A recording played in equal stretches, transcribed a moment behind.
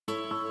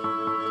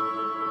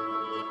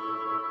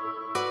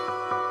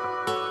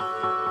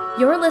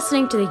You're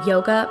listening to the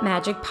Yoga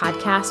Magic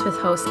Podcast with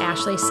host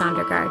Ashley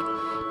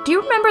Sondergaard. Do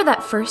you remember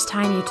that first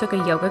time you took a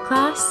yoga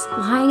class,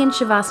 lying in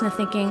Shavasana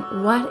thinking,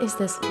 what is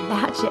this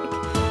magic?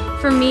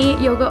 For me,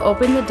 yoga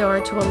opened the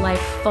door to a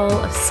life full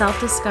of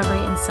self-discovery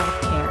and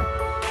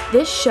self-care.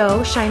 This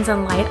show shines a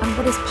light on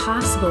what is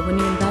possible when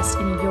you invest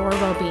in your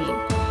well-being,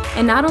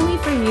 and not only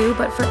for you,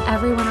 but for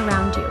everyone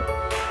around you.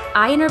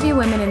 I interview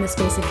women in the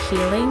space of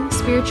healing,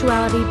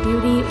 spirituality,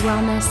 beauty,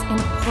 wellness, and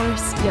of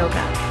course,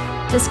 yoga.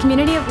 This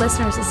community of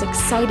listeners is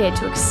excited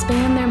to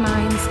expand their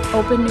minds,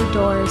 open new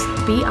doors,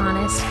 be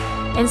honest,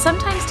 and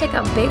sometimes take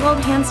a big old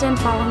handstand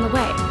fall on the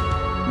way.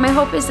 My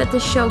hope is that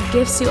this show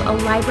gives you a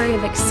library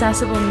of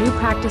accessible new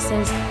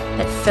practices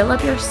that fill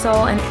up your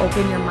soul and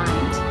open your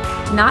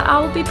mind. Not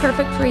all will be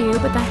perfect for you,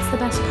 but that's the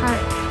best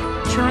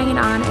part. Trying it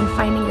on and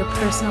finding your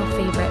personal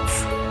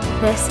favorites.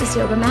 This is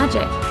Yoga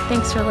Magic.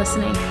 Thanks for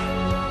listening.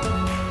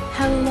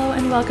 Hello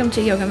and welcome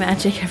to Yoga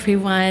Magic,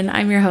 everyone.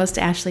 I'm your host,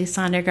 Ashley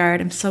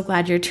Sondergaard. I'm so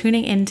glad you're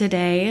tuning in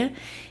today.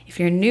 If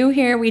you're new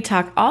here, we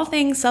talk all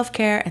things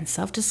self-care and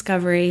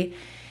self-discovery.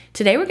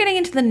 Today, we're getting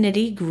into the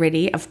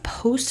nitty-gritty of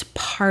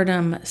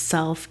postpartum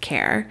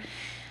self-care.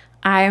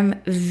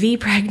 I'm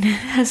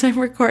pregnant as I'm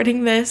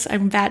recording this.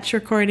 I'm batch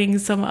recording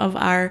some of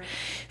our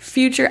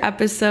future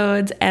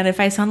episodes, and if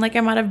I sound like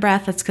I'm out of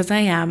breath, that's because I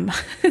am.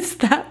 It's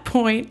that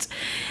point.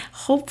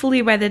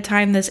 Hopefully by the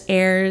time this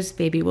airs,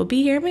 baby will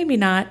be here, maybe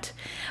not.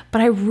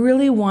 But I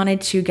really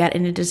wanted to get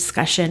into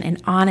discussion, an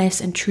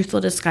honest and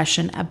truthful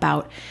discussion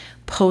about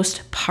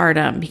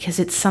postpartum, because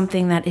it's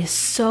something that is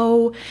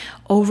so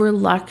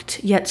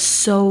overlooked yet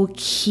so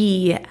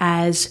key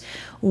as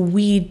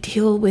we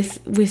deal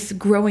with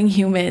growing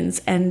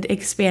humans and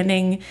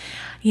expanding,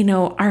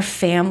 our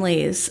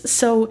families.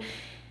 So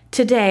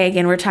today,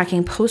 again, we're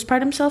talking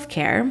postpartum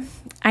self-care.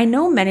 I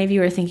know many of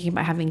you are thinking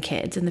about having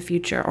kids in the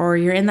future, or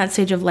you're in that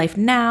stage of life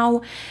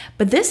now,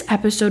 but this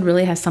episode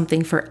really has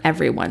something for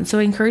everyone. So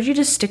I encourage you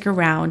to stick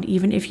around,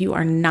 even if you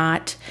are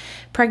not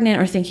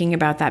pregnant or thinking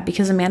about that,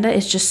 because Amanda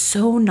is just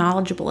so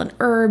knowledgeable in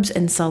herbs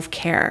and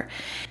self-care.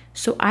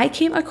 So I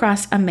came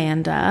across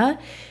Amanda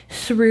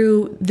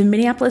through the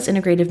Minneapolis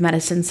Integrative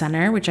Medicine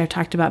Center, which I've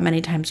talked about many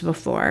times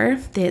before.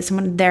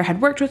 Someone there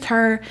had worked with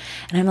her,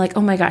 and I'm like,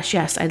 oh my gosh,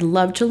 yes, I'd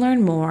love to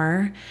learn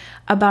more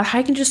about how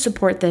I can just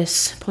support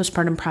this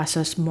postpartum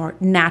process more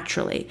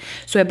naturally.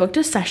 So I booked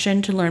a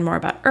session to learn more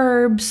about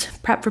herbs,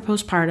 prep for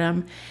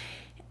postpartum,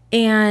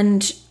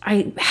 and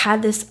I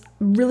had this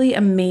really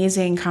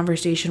amazing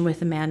conversation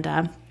with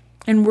Amanda,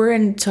 and we're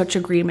in such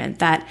agreement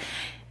that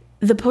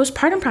the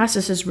postpartum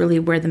process is really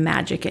where the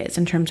magic is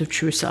in terms of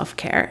true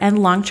self-care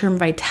and long-term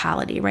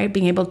vitality, right?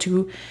 Being able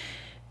to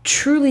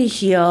truly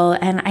heal,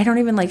 and I don't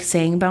even like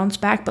saying bounce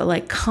back, but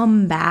like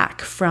come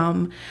back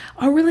from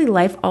a really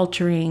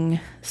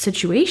life-altering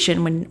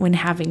situation when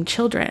having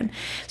children.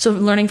 So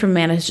learning from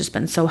Amanda has just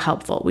been so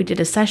helpful. We did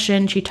a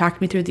session. She talked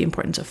me through the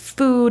importance of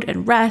food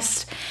and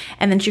rest,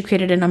 and then she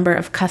created a number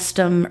of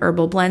custom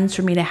herbal blends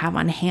for me to have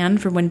on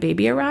hand for when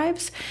baby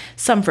arrives.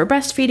 Some for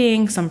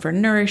breastfeeding, some for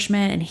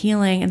nourishment and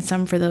healing, and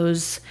some for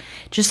those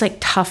just like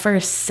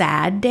tougher,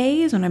 sad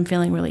days when I'm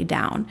feeling really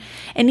down.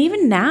 And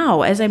even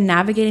now, as I'm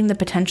navigating the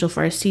potential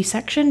for a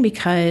C-section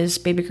because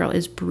baby girl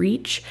is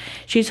breech,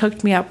 she's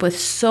hooked me up with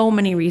so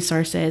many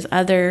resources,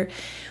 other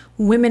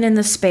women in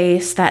the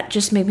space that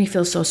just make me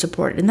feel so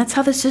supported. And that's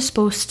how this is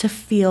supposed to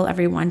feel,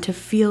 everyone, to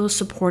feel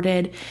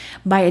supported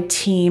by a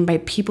team, by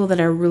people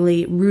that are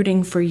really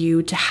rooting for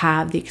you to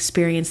have the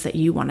experience that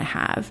you want to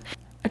have.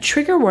 A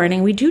trigger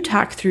warning, we do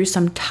talk through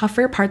some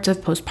tougher parts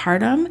of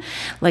postpartum,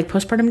 like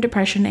postpartum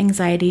depression,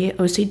 anxiety,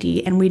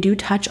 OCD, and we do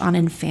touch on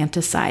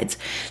infanticides.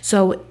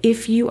 So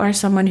if you are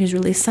someone who's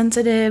really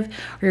sensitive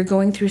or you're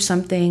going through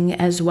something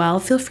as well,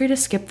 feel free to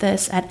skip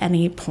this at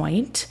any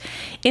point.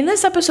 In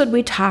this episode,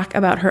 we talk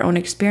about her own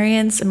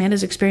experience,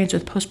 Amanda's experience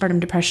with postpartum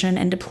depression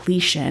and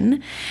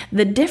depletion,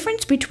 the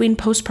difference between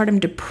postpartum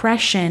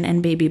depression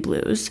and baby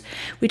blues.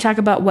 We talk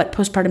about what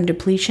postpartum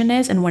depletion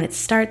is and when it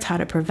starts, how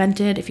to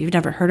prevent it. If you've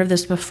never heard of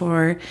this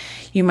before,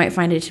 you might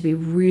find it to be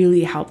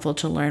really helpful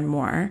to learn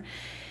more.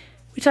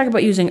 We talk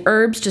about using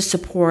herbs to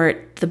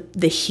support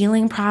the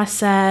healing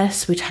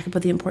process. We talk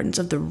about the importance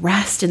of the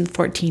rest in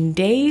 14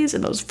 days,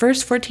 and those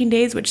first 14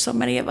 days, which so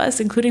many of us,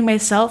 including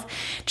myself,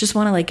 just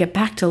want to get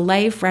back to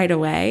life right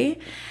away.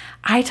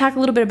 I talk a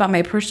little bit about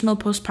my personal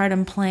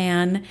postpartum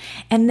plan,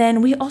 and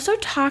then we also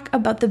talk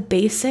about the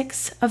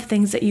basics of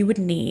things that you would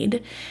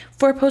need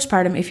for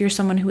postpartum if you're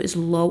someone who is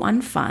low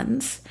on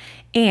funds,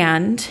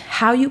 and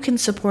how you can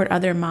support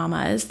other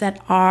mamas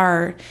that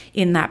are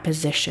in that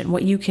position,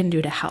 what you can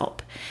do to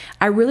help.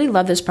 I really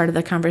love this part of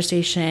the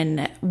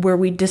conversation where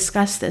we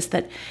discuss this,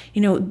 that,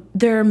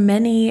 there are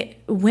many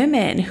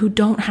women who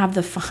don't have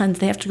the funds.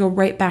 They have to go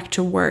right back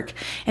to work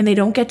and they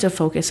don't get to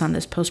focus on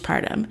this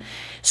postpartum.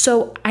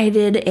 So I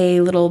did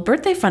a little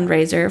birthday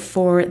fundraiser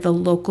for the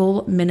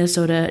local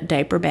Minnesota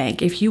diaper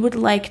bank. If you would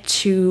like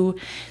to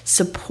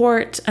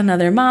support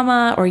another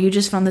mama, or you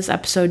just found this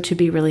episode to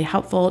be really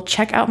helpful,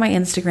 check out my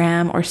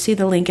Instagram or see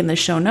the link in the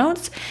show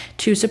notes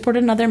to support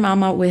another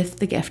mama with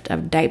the gift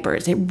of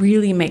diapers. It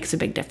really makes a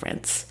big difference.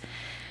 difference.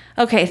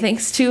 Okay,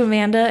 thanks to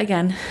Amanda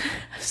again.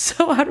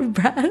 So out of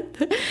breath.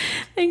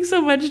 Thanks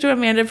so much to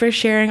Amanda for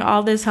sharing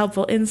all this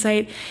helpful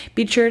insight.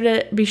 Be sure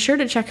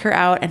to check her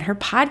out and her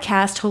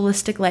podcast,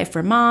 Holistic Life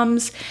for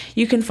Moms.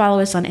 You can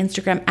follow us on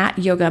Instagram at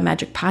Yoga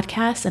Magic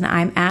Podcast, and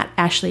I'm at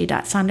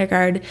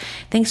Ashley.Sondergaard.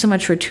 Thanks so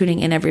much for tuning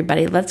in,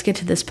 everybody. Let's get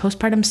to this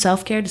postpartum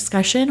self-care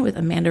discussion with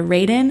Amanda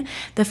Radin,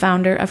 the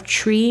founder of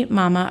Tree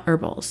Mama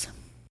Herbals.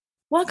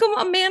 Welcome,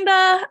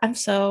 Amanda. I'm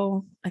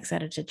so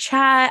excited to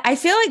chat. I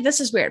feel like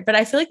this is weird, but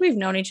I feel like we've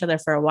known each other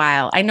for a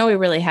while. I know we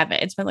really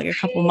haven't. It's been like a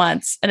couple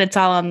months and it's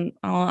all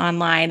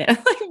online,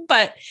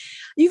 but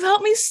you've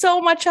helped me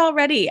so much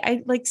already.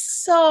 I like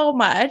so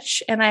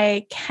much, and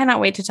I cannot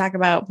wait to talk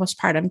about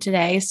postpartum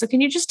today. So can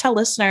you just tell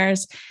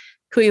listeners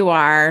who you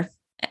are,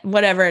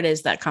 whatever it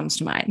is that comes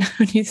to mind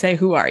when you say,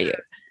 who are you?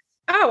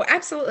 Oh,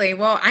 absolutely.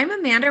 Well, I'm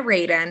Amanda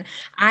Radin.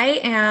 I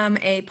am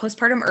a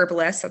postpartum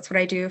herbalist. That's what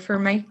I do for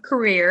my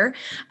career.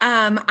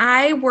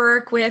 I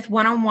work with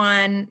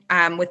one-on-one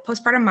with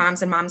postpartum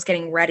moms and moms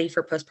getting ready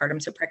for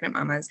postpartum, so pregnant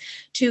mamas,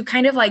 to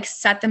kind of like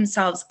set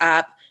themselves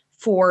up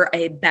for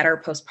a better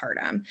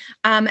postpartum.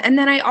 And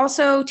then I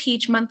also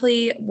teach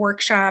monthly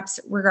workshops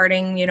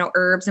regarding,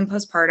 herbs and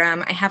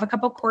postpartum. I have a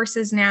couple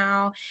courses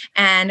now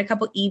and a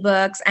couple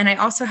ebooks. And I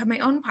also have my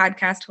own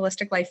podcast,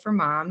 Holistic Life for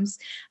Moms.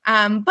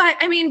 But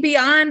I mean,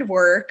 beyond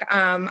work,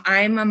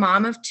 I'm a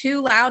mom of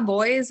 2 loud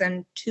boys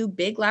and 2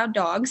 big loud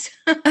dogs.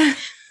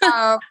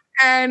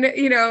 And,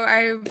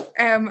 I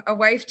am a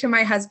wife to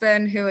my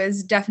husband, who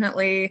is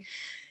definitely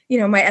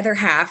my other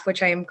half,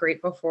 which I am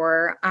grateful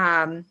for.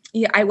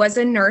 I was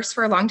a nurse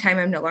for a long time.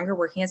 I'm no longer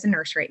working as a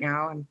nurse right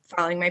now. I'm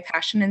following my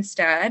passion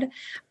instead.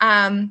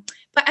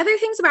 But other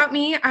things about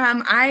me,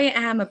 I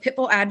am a pit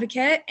bull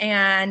advocate,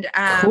 and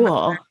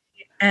cool.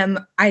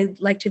 I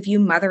like to view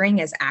mothering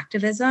as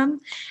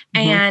activism.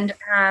 Mm-hmm. And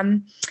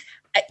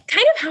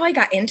kind of how I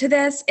got into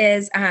this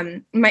is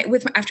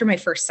after my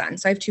first son.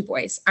 So I have 2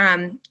 boys.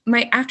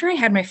 After I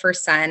had my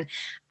first son,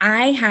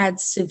 I had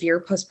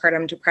severe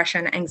postpartum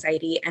depression,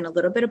 anxiety, and a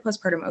little bit of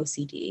postpartum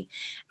OCD.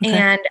 Okay.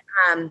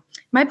 And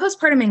my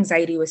postpartum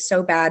anxiety was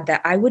so bad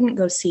that I wouldn't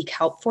go seek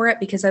help for it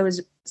because I was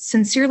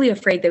sincerely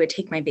afraid they would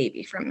take my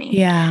baby from me.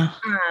 Yeah.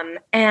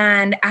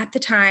 And at the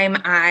time,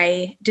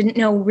 I didn't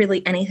know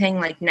really anything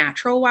like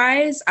natural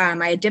wise.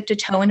 I had dipped a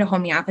toe into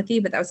homeopathy,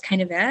 but that was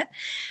kind of it.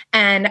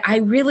 And I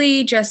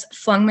really just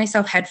flung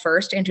myself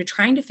headfirst into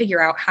trying to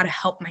figure out how to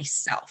help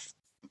myself.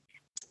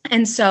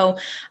 And so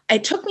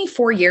it took me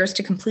 4 years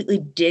to completely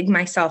dig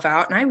myself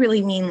out. And I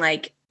really mean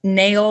like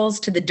nails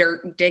to the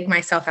dirt, dig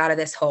myself out of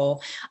this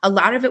hole. A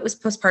lot of it was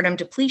postpartum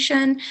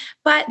depletion,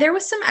 but there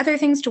was some other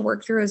things to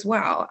work through as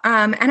well.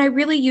 And I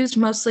really used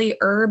mostly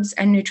herbs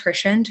and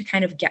nutrition to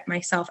kind of get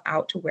myself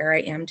out to where I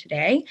am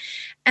today.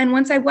 And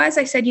once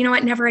I said, you know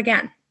what, never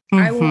again.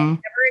 Mm-hmm. I will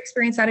never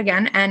experience that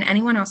again. And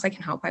anyone else I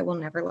can help, I will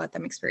never let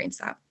them experience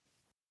that.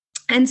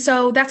 And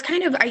so that's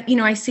kind of,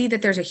 I see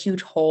that there's a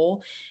huge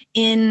hole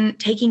in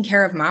taking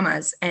care of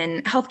mamas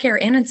and healthcare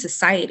and in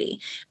society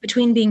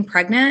between being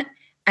pregnant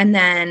and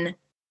then,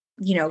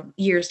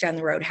 years down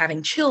the road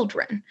having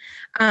children.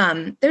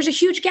 There's a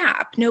huge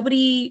gap.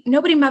 Nobody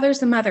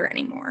mothers a mother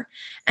anymore.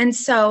 And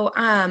so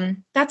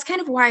that's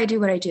kind of why I do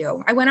what I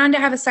do. I went on to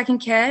have a second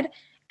kid,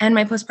 and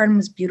my postpartum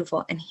was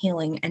beautiful and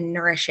healing and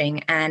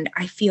nourishing. And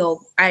I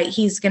feel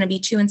he's going to be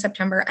 2 in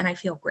September, and I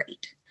feel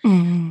great.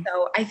 Mm-hmm.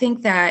 So I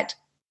think that,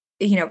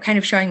 kind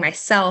of showing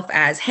myself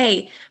as,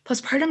 hey,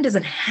 postpartum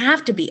doesn't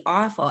have to be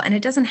awful. And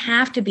it doesn't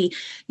have to be,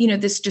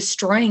 this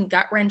destroying,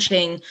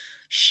 gut-wrenching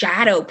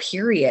shadow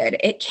period.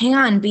 It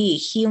can be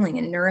healing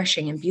and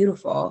nourishing and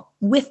beautiful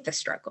with the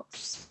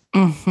struggles.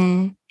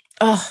 Mm-hmm.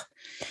 Oh,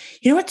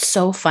 what's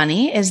so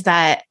funny is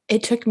that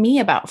it took me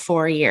about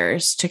 4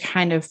 years to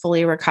kind of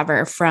fully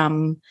recover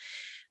from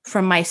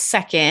my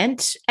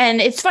second. And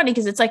it's funny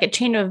because it's like a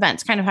chain of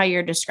events, kind of how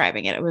you're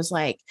describing it. It was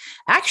like,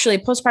 actually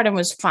postpartum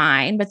was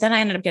fine, but then I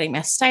ended up getting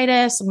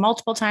mastitis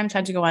multiple times,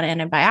 had to go on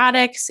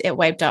antibiotics. It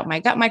wiped out my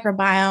gut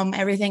microbiome.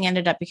 Everything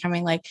ended up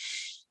becoming like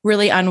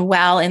really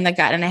unwell in the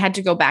gut. And I had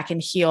to go back and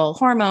heal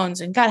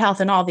hormones and gut health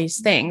and all these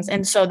things.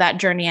 And so that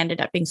journey ended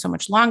up being so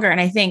much longer.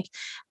 And I think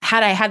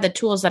had I had the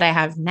tools that I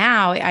have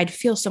now, I'd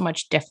feel so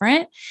much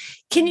different.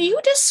 Can you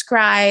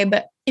describe,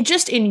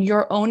 just in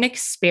your own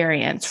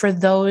experience, for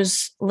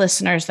those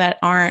listeners that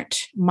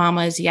aren't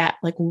mamas yet,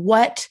 like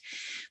what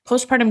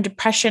postpartum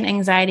depression,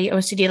 anxiety,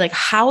 OCD, like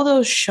how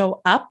those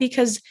show up?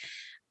 Because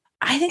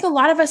I think a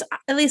lot of us,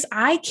 at least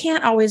I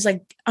can't always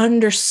like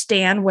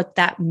understand what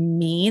that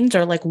means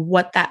or like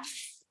what that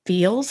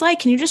feels like.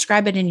 Can you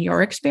describe it in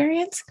your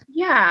experience?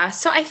 Yeah.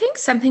 So I think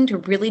something to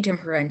really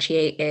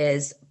differentiate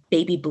is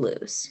baby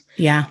blues.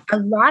 Yeah. A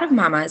lot of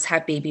mamas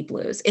have baby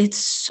blues. It's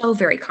so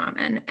very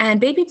common.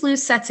 And baby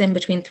blues sets in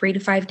between 3 to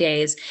 5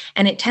 days,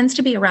 and it tends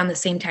to be around the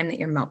same time that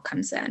your milk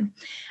comes in.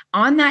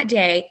 On that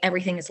day,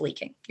 everything is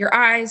leaking. Your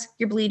eyes,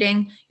 you're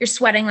bleeding, you're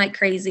sweating like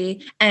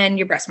crazy, and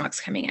your breast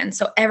milk's coming in.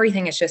 So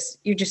everything is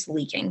you're just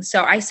leaking.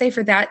 So I say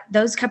for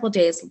those couple of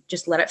days,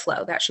 just let it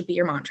flow. That should be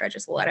your mantra.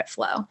 Just let it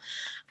flow.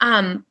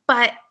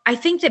 But I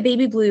think that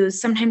baby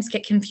blues sometimes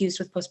get confused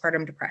with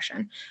postpartum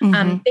depression.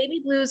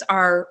 Baby blues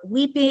are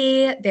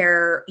weepy.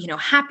 They're,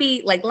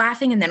 happy, like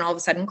laughing, and then all of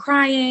a sudden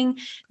crying.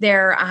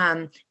 They're,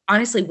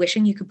 honestly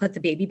wishing you could put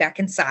the baby back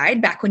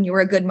inside back when you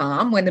were a good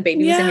mom, when the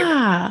baby was in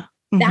your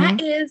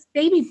That is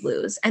baby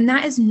blues, and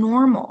that is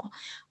normal.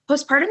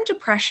 Postpartum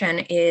depression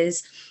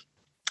is,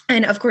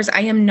 and of course,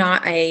 I am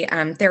not a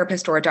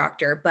therapist or a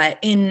doctor, but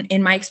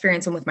in my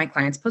experience and with my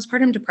clients,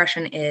 postpartum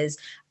depression is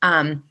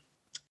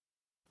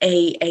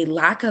a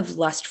lack of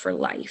lust for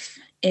life.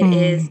 It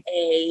is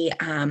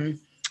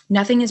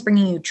nothing is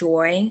bringing you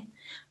joy.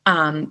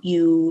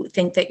 You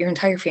think that your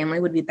entire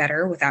family would be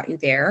better without you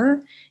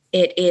there.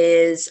 It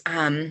is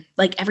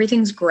like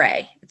everything's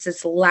gray. It's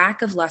this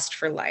lack of lust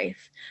for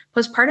life.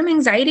 Postpartum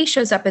anxiety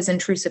shows up as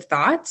intrusive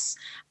thoughts.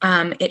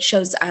 It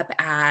shows up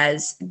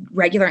as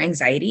regular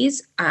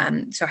anxieties.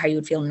 So how you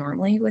would feel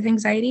normally with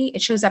anxiety.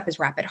 It shows up as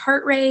rapid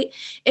heart rate.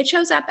 It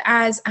shows up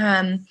as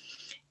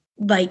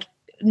like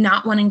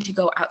not wanting to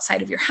go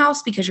outside of your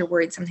house because you're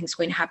worried something's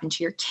going to happen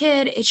to your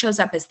kid. It shows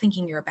up as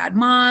thinking you're a bad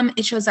mom.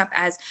 It shows up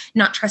as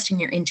not trusting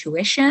your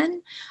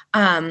intuition.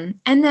 And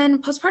then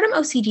postpartum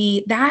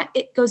OCD,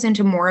 it goes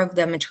into more of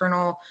the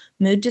maternal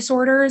mood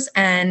disorders.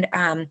 And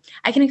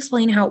I can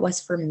explain how it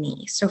was for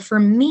me. So for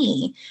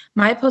me,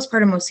 my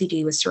postpartum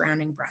OCD was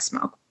surrounding breast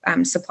milk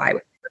supply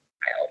with my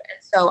child.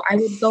 And so I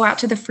would go out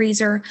to the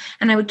freezer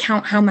and I would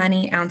count how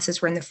many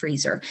ounces were in the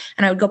freezer,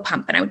 and I would go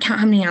pump and I would count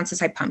how many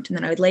ounces I pumped. And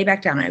then I would lay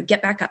back down and I would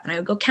get back up and I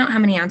would go count how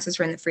many ounces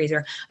were in the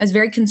freezer. I was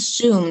very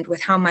consumed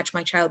with how much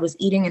my child was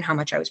eating and how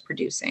much I was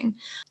producing.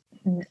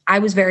 I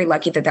was very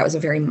lucky that was a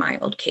very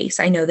mild case.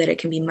 I know that it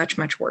can be much,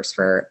 much worse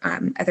for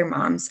other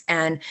moms.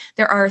 And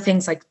there are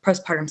things like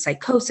postpartum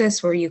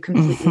psychosis where you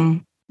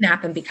completely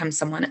snap and become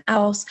someone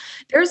else.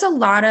 There's a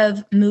lot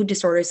of mood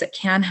disorders that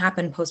can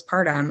happen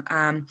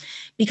postpartum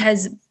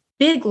because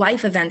big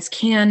life events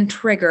can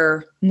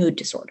trigger mood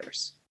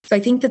disorders. So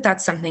I think that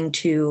that's something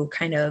to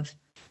kind of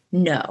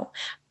know.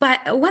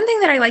 But one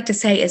thing that I like to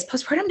say is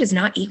postpartum does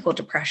not equal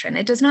depression.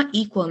 It does not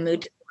equal a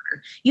mood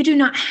disorder. You do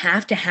not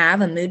have to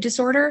have a mood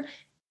disorder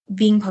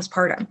being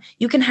postpartum.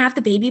 You can have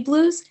the baby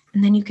blues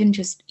and then you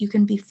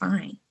can be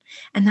fine.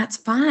 And that's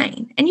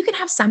fine. And you can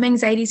have some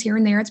anxieties here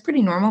and there. It's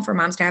pretty normal for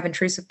moms to have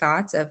intrusive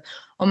thoughts of,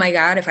 oh my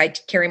God, if I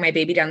carry my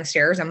baby down the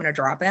stairs, I'm going to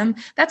drop him.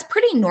 That's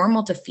pretty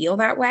normal to feel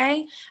that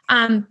way.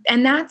 And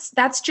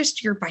that's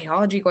just your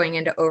biology going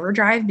into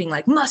overdrive, being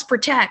like, must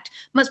protect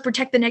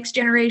the next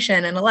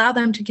generation and allow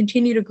them to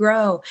continue to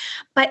grow.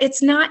 But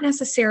it's not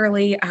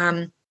necessarily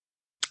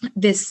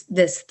this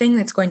thing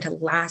that's going to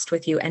last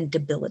with you and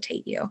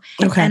debilitate you.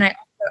 Okay. And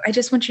I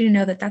just want you to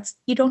know that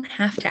you don't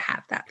have to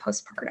have that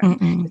postpartum.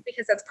 Just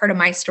because that's part of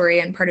my story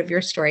and part of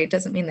your story, it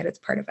doesn't mean that it's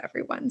part of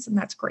everyone's, and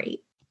that's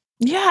great.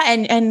 Yeah.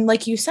 And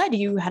like you said,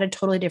 you had a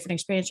totally different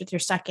experience with your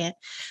second.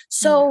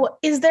 So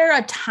is there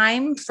a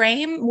time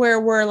frame where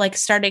we're like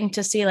starting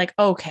to see like,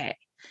 okay,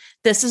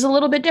 this is a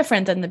little bit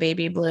different than the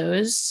baby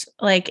blues?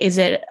 Like,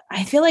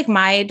 I feel like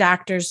my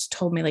doctors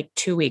told me like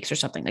 2 weeks or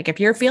something. Like if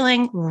you're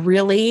feeling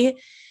really,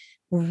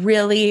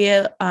 really,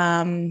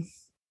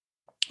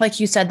 like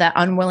you said, that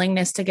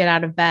unwillingness to get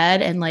out of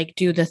bed and like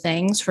do the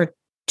things for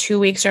 2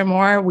 weeks or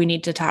more, we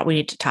need to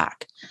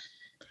talk.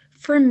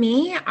 For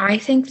me, I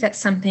think that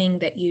something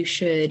that you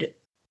should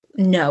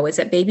know is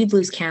that baby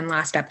blues can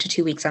last up to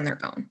 2 weeks on their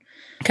own.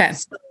 Okay.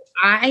 So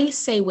I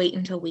say wait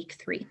until week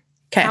 3.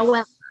 Okay.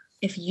 However,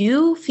 if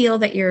you feel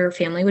that your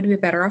family would be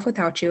better off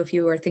without you, if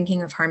you are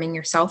thinking of harming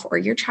yourself or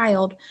your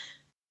child,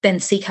 then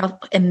seek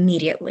help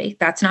immediately.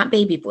 That's not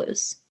baby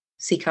blues.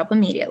 Seek help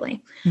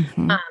immediately.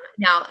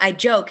 Now, I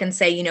joke and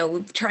say,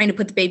 trying to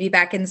put the baby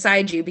back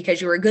inside you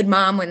because you were a good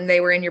mom when they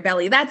were in your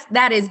belly,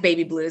 that is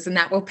baby blues, and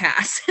that will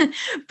pass.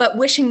 But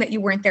wishing that you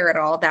weren't there at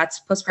all,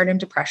 that's postpartum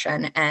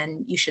depression,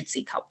 and you should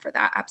seek help for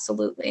that.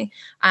 Absolutely.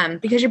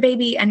 Because your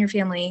baby and your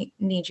family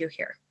need you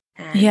here.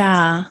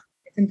 And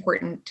it's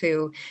important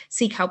to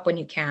seek help when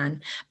you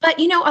can. But,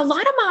 a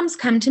lot of moms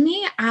come to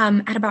me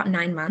at about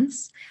 9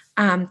 months.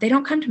 They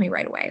don't come to me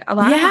right away. A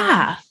lot of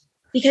moms,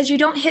 because you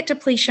don't hit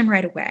depletion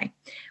right away.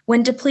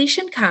 When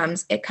depletion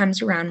comes, it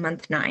comes around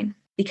month 9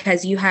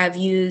 because you have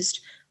used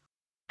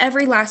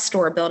every last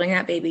store building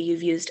that baby.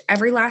 You've used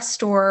every last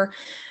store,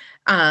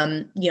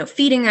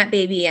 feeding that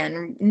baby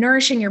and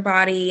nourishing your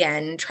body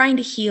and trying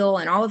to heal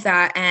and all of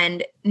that.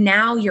 And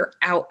now you're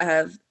out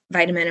of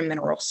vitamin and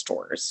mineral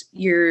stores.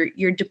 You're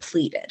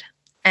depleted.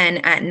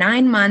 And at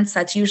 9 months,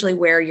 that's usually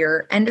where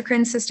your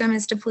endocrine system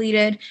is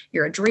depleted.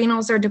 Your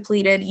adrenals are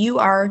depleted. You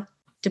are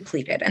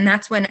depleted. And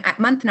that's when at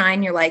month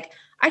 9, you're like,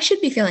 I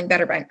should be feeling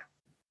better by now.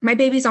 My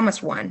baby's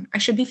almost 1. I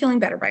should be feeling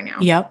better by now.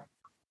 Yep.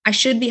 I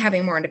should be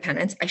having more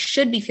independence. I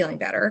should be feeling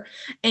better.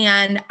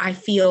 And I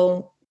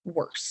feel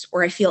worse,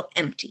 or I feel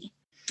empty.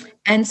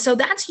 And so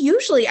that's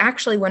usually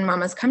actually when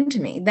mamas come to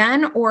me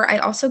then, or I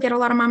also get a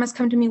lot of mamas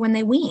come to me when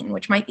they wean,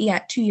 which might be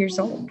at 2 years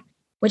old,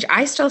 which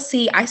I still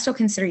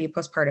consider you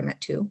postpartum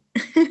at 2.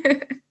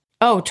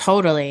 Oh,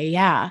 totally.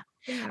 Yeah.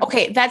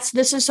 Okay.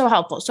 This is so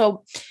helpful.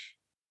 So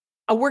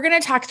we're going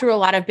to talk through a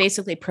lot of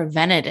basically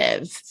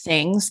preventative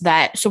things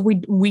so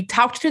we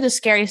talked through the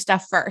scary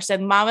stuff first,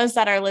 and mamas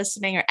that are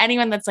listening or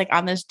anyone that's like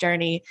on this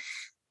journey,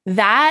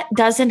 that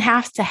doesn't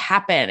have to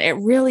happen. It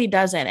really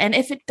doesn't. And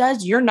if it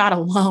does, you're not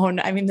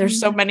alone. I mean, there's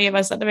so many of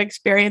us that have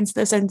experienced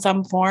this in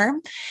some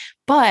form,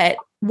 but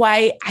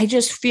why I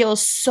just feel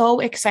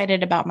so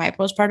excited about my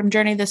postpartum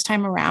journey this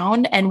time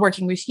around, and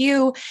working with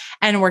you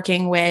and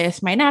working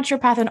with my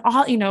naturopath and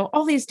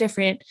all these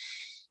different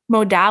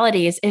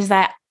modalities, is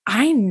that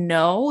I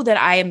know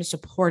that I am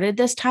supported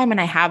this time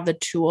and I have the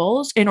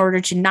tools in order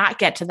to not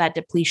get to that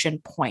depletion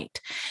point.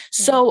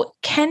 So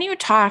can you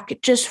talk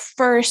just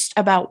first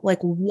about like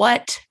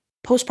what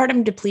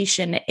postpartum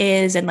depletion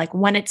is and like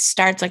when it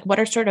starts, like what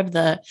are sort of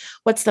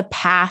what's the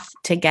path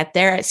to get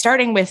there?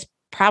 Starting with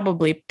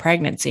probably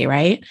pregnancy,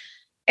 right?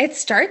 It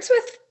starts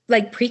with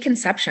like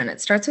preconception. It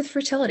starts with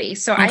fertility.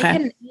 So I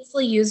can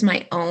easily use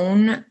my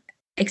own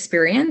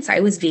experience. I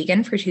was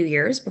vegan for 2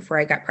 years before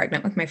I got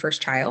pregnant with my first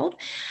child.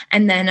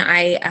 And then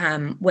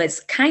I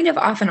was kind of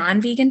off and on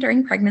vegan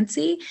during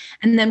pregnancy.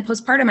 And then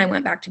postpartum, I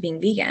went back to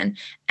being vegan,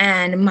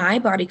 and my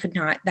body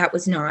that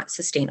was not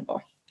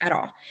sustainable at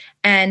all.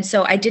 And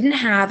so I didn't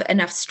have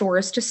enough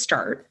stores to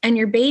start. And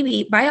your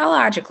baby,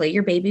 biologically,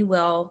 your baby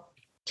will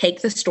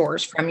take the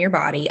stores from your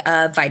body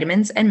of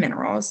vitamins and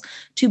minerals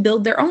to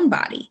build their own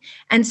body.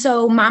 And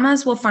so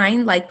mamas will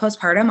find like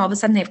postpartum, all of a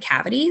sudden they have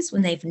cavities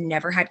when they've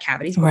never had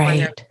cavities before in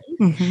their life.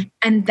 Mm-hmm.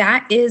 And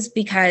that is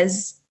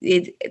because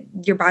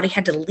your body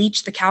had to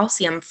leach the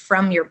calcium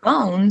from your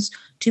bones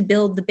to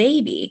build the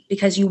baby,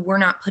 because you were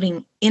not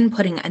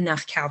inputting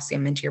enough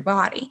calcium into your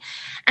body.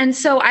 And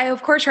so I,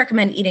 of course,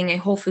 recommend eating a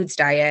whole foods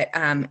diet,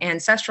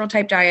 ancestral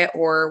type diet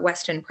or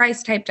Weston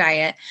Price type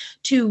diet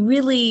to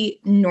really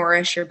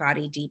nourish your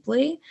body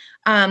deeply,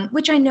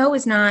 which I know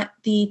is not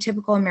the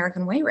typical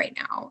American way right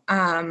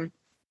now.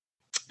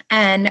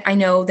 And I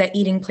know that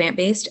eating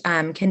plant-based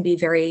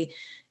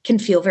can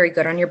feel very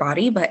good on your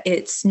body, but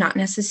it's not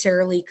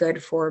necessarily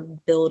good for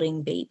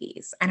building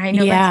babies. And I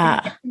know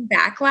that's going to get some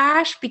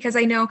backlash, because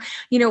I know,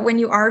 when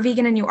you are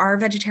vegan and you are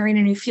vegetarian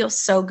and you feel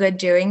so good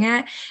doing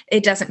it,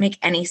 it doesn't make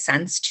any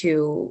sense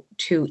to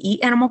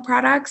eat animal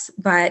products.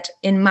 But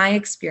in my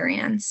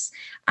experience,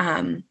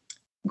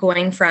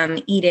 going from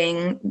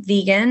eating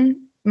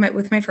vegan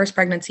with my first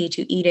pregnancy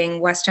to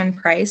eating Weston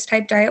Price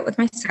type diet with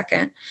my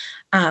second,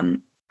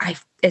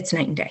 it's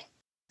night and day.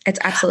 It's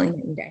absolutely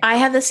night and day. I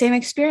have the same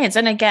experience.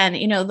 And again,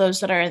 those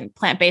that are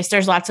plant-based,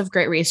 there's lots of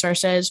great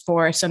resources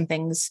for some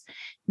things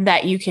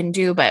that you can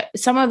do. But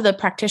some of the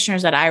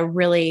practitioners that I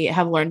really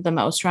have learned the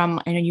most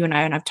from, I know you and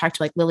I've talked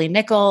to like Lily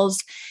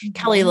Nichols,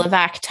 Kelly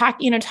LeVeque,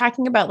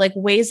 talking about like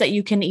ways that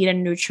you can eat a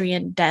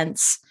nutrient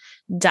dense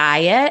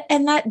diet.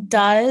 And that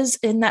does,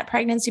 in that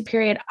pregnancy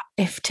period,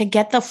 if to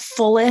get the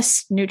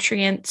fullest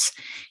nutrients,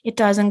 it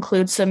does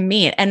include some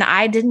meat. And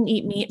I didn't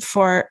eat meat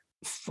for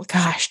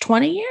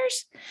 20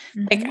 years.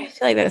 Like, I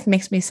feel like that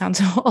makes me sound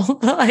so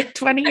old, but like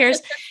 20 years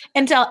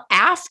until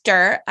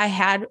after I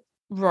had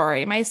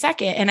Rory, my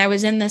second, and I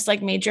was in this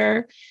like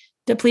major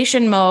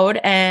depletion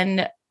mode,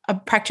 and a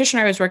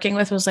practitioner I was working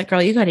with was like,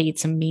 girl, you got to eat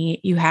some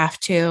meat. You have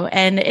to.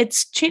 And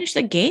it's changed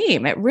the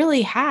game. It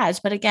really has.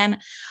 But again,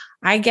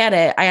 I get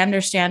it. I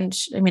understand.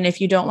 I mean,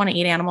 if you don't want to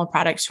eat animal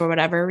products for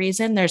whatever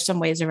reason, there's some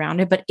ways around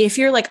it. But if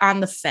you're like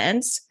on the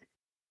fence,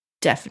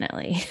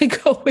 definitely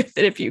go with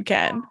it if you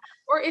can.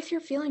 Or if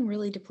you're feeling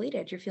really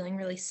depleted, you're feeling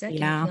really sick, and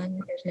you're feeling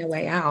like there's no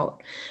way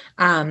out.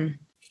 I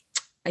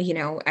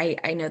know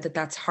that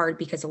that's hard,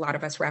 because a lot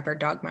of us wrap our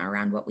dogma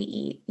around what we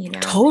eat,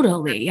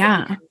 Totally.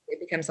 Yeah. It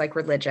becomes like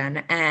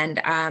religion.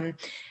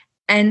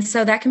 And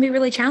so that can be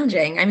really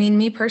challenging. I mean,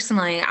 me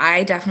personally,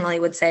 I definitely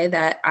would say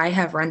that I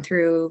have run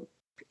through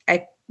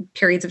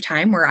periods of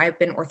time where I've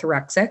been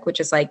orthorexic, which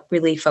is like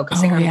really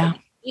focusing on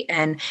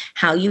and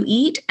how you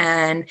eat.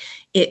 And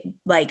it,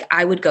 like,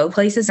 I would go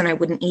places and I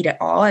wouldn't eat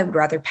at all. I would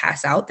rather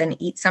pass out than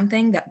eat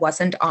something that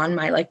wasn't on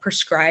my like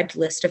prescribed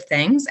list of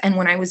things. And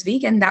when I was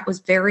vegan, that was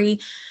very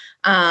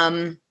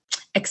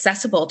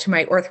accessible to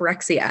my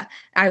orthorexia.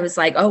 I was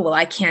like, oh, well,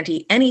 I can't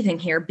eat anything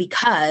here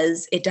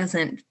because it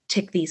doesn't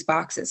tick these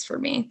boxes for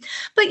me.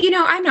 But,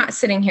 I'm not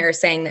sitting here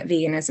saying that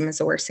veganism is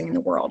the worst thing in the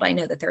world. I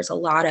know that there's a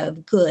lot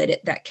of good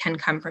that can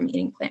come from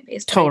eating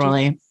plant-based.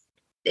 Totally.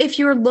 If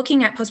you're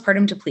looking at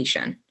postpartum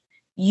depletion,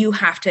 you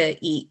have to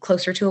eat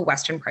closer to a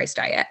Weston Price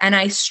diet. And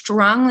I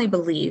strongly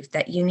believe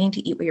that you need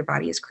to eat what your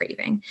body is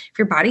craving. If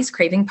your body's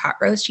craving pot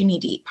roast, you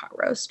need to eat pot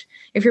roast.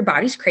 If your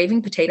body's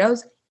craving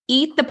potatoes,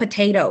 eat the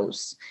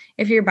potatoes.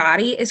 If your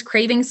body is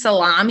craving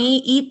salami,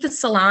 eat the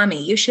salami.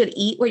 You should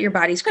eat what your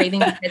body's craving,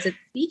 because it's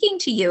speaking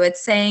to you.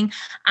 It's saying,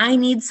 I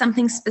need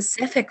something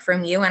specific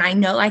from you, and I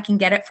know I can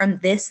get it from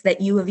this that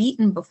you have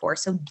eaten before.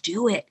 So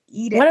do it.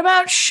 Eat it. What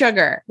about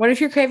sugar? What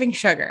if you're craving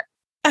sugar?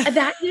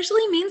 That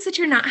usually means that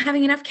you're not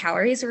having enough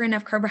calories or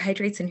enough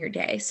carbohydrates in your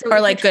day. So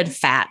or like good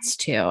fats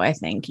too, I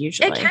think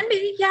usually. It can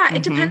be. Yeah.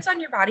 It depends on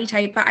your body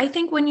type. But I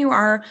think when you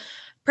are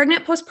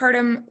pregnant,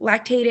 postpartum,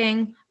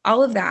 lactating,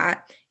 all of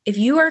that, if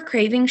you are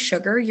craving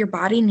sugar, your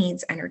body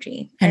needs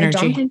energy. And I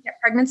don't think that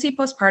pregnancy,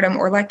 postpartum,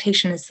 or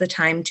lactation is the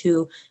time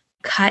to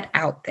cut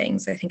out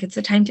things. I think it's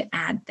the time to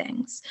add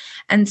things.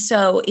 And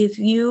so if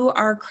you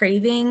are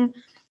craving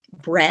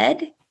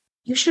bread,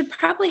 you should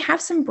probably have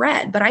some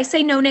bread, but I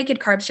say no naked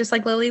carbs, just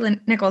like Lily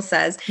Nichols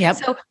says. Yep.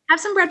 So have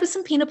some bread with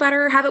some peanut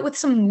butter, have it with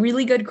some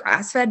really good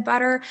grass-fed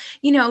butter,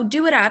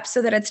 do it up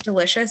so that it's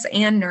delicious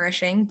and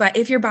nourishing. But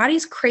if your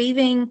body's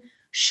craving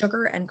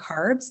sugar and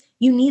carbs,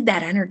 you need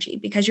that energy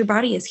because your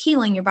body is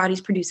healing, your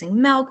body's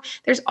producing milk.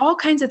 There's all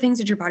kinds of things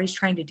that your body's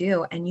trying to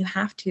do, and you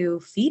have to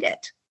feed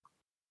it.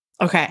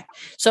 Okay.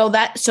 So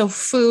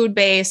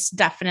food-based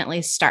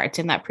definitely starts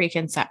in that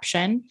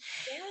preconception.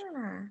 Yeah.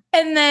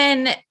 And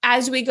then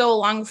as we go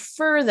along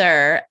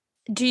further,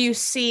 do you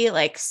see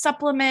like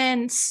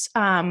supplements?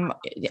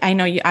 I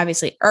know you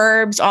obviously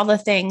herbs, all the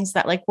things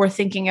that like we're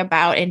thinking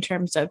about in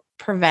terms of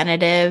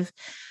preventative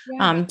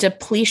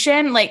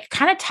depletion, like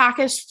kind of talk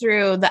us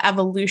through the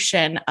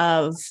evolution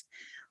of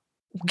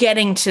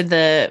getting to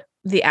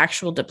the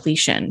actual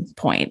depletion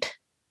point.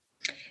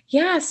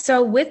 Yeah.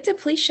 So with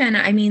depletion,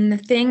 I mean, the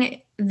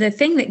thing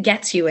that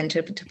gets you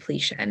into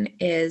depletion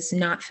is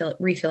not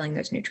refilling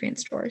those nutrient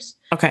stores.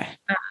 Okay.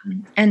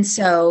 And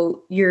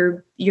so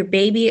your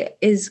baby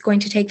is going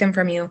to take them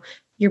from you.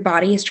 Your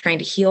body is trying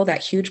to heal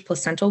that huge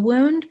placental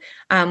wound,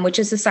 which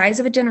is the size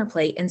of a dinner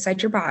plate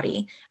inside your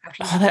body.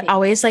 That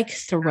always like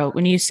throat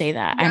when you say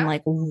that. Yeah. I'm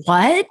like,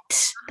 what?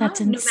 That's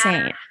insane. No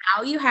matter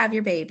how you have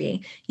your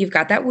baby, you've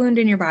got that wound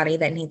in your body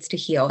that needs to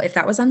heal. If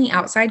that was on the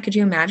outside, could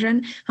you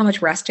imagine how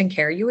much rest and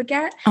care you would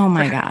get? Oh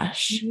my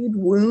gosh. Huge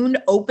wound,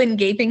 open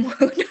gaping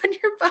wound on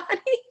your body.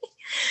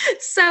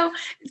 So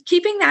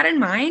keeping that in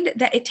mind,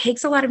 that it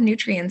takes a lot of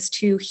nutrients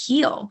to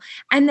heal.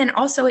 And then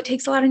also it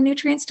takes a lot of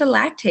nutrients to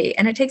lactate,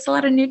 and it takes a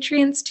lot of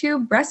nutrients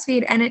to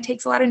breastfeed, and it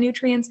takes a lot of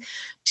nutrients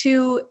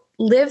to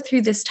live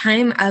through this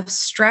time of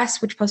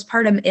stress, which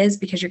postpartum is,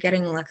 because you're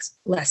getting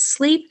less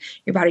sleep.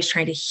 Your body's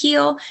trying to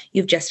heal.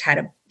 You've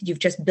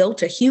just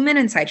built a human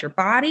inside your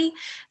body.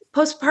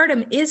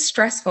 Postpartum is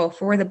stressful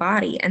for the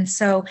body. And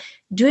so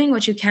doing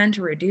what you can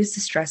to reduce the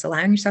stress,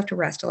 allowing yourself to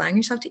rest, allowing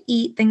yourself to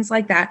eat, things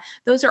like that,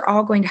 those are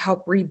all going to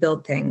help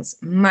rebuild things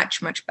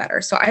much, much better.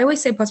 So I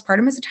always say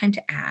postpartum is a time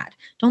to add.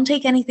 Don't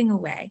take anything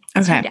away.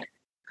 Okay.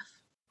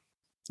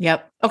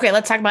 Yep. Okay.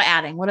 Let's talk about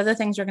adding. What are the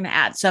things we're going to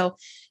add? So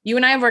you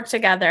and I have worked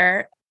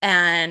together,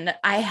 and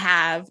I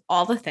have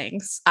all the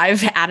things.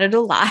 I've added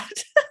a lot.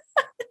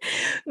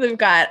 We've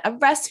got a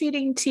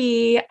breastfeeding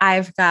tea.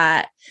 I've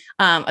got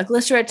a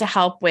glycerate to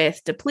help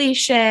with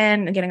depletion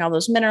and getting all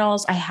those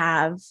minerals. I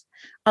have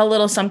a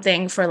little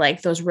something for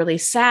like those really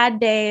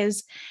sad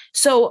days.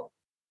 So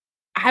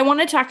I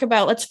want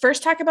to let's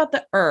first talk about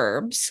the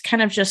herbs,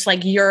 kind of just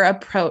like your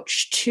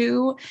approach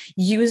to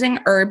using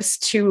herbs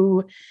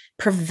to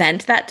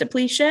prevent that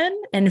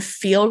depletion and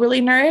feel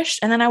really nourished.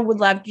 And then I would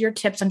love your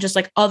tips on just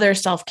like other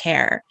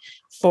self-care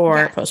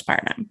for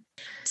postpartum.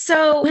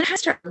 So when I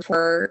start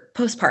for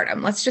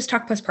postpartum, let's just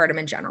talk postpartum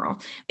in general.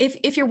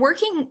 If you're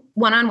working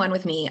one-on-one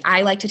with me,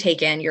 I like to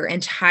take in your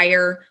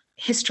entire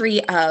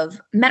history of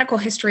medical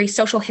history,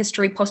 social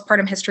history,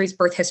 postpartum histories,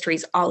 birth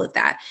histories, all of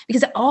that,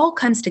 because it all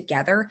comes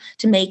together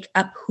to make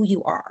up who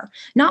you are.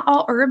 Not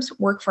all herbs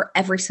work for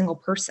every single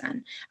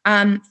person.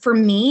 For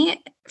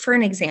me, for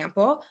an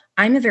example,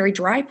 I'm a very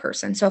dry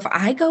person. So if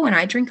I go and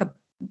I drink a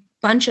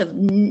bunch of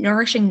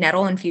nourishing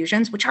nettle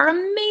infusions, which are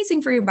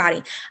amazing for your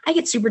body, I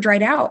get super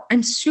dried out.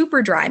 I'm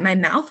super dry. My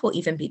mouth will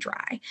even be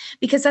dry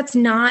because that's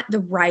not the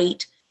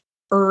right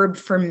herb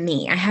for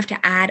me. I have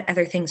to add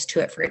other things to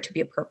it for it to be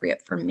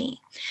appropriate for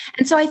me.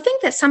 And so I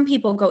think that some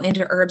people go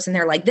into herbs and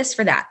they're like, this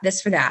for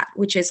that,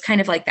 which is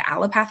kind of like the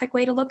allopathic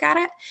way to look at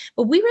it.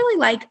 But we really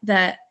like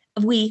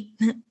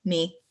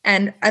me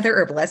and other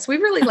herbalists, we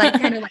really like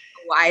kind of like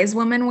wise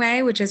woman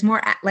way, which is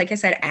more, like I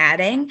said,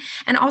 adding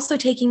and also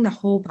taking the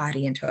whole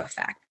body into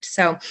effect.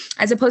 So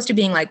as opposed to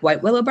being like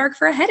white willow bark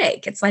for a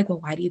headache, it's like, well,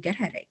 why do you get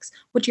headaches?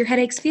 What do your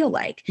headaches feel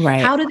like?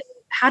 Right.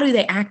 How do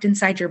they act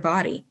inside your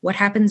body? What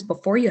happens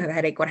before you have a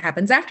headache? What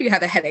happens after you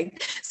have a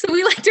headache? So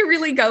we like to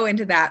really go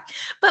into that.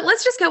 But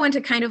let's just go into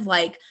kind of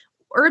like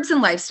herbs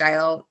and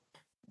lifestyle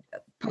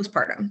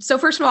postpartum. So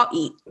first of all,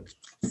 eat.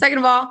 Second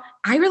of all,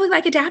 I really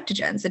like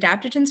adaptogens.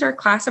 Adaptogens are a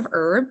class of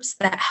herbs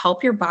that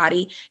help your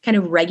body kind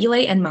of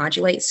regulate and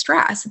modulate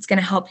stress. It's going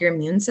to help your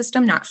immune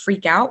system not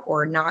freak out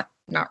or not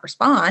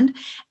respond.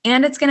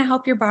 And it's going to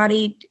help your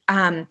body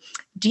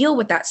deal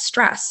with that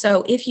stress.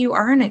 So if you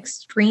are in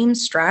extreme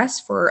stress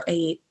for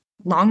a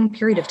long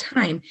period of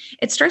time,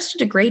 it starts to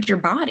degrade your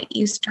body.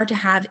 You start to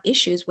have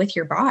issues with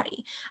your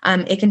body.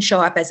 It can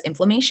show up as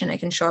inflammation. It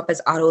can show up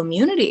as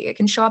autoimmunity. It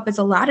can show up as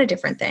a lot of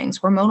different things,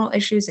 hormonal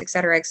issues, et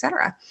cetera, et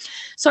cetera.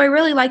 So I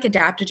really like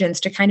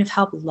adaptogens to kind of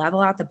help level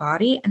out the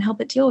body and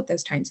help it deal with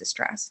those times of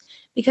stress.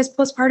 Because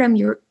postpartum,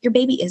 your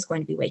baby is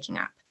going to be waking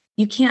up.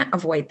 You can't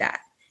avoid that.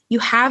 You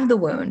have the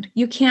wound.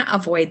 You can't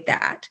avoid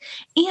that.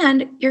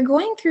 And you're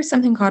going through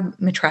something called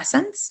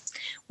matrescence,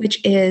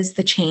 which is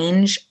the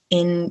change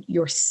in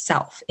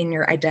yourself, in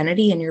your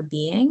identity and your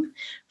being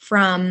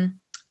from,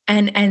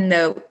 and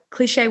the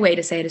cliche way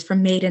to say it is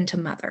from maiden to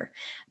mother.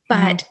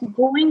 But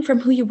going from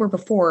who you were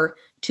before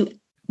to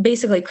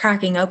basically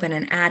cracking open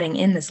and adding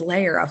in this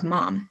layer of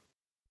mom.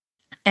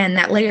 And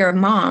that layer of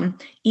mom,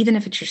 even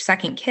if it's your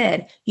second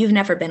kid, you've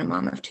never been a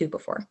mom of two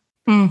before.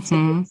 So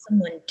you're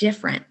someone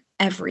different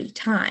every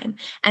time.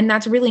 And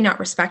that's really not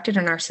respected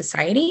in our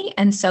society.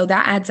 And so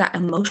that adds that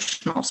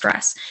emotional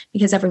stress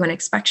because everyone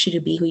expects you to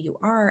be who you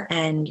are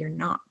and you're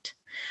not.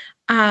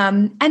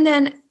 And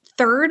then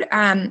third,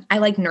 I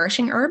like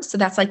nourishing herbs. So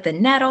that's like the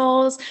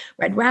nettles,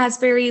 red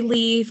raspberry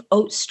leaf,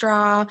 oat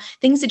straw,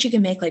 things that you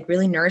can make like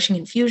really nourishing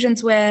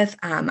infusions with.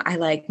 I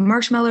like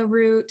marshmallow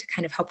root to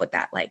kind of help with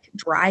that like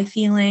dry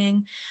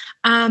feeling.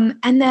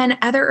 And then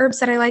other herbs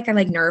that I like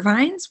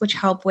nervines, which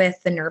help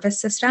with the nervous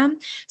system.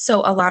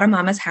 So a lot of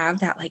mamas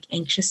have that like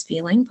anxious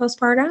feeling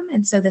postpartum.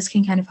 And so this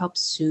can kind of help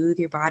soothe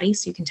your body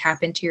so you can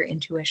tap into your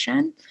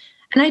intuition.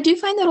 And I do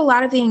find that a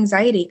lot of the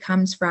anxiety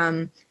comes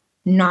from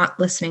not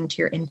listening to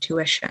your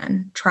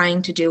intuition,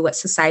 trying to do what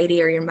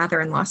society or your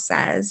mother-in-law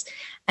says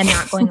and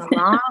not going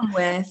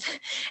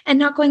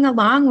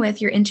along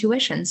with your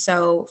intuition.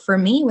 So for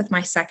me, with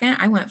my second,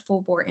 I went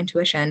full bore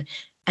intuition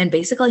and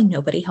basically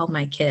nobody held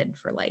my kid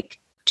for like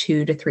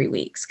 2 to 3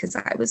 weeks because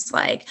I was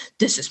like,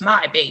 this is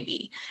my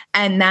baby.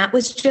 And that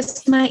was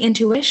just my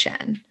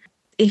intuition.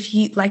 If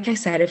you, like I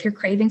said, if you're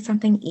craving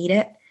something, eat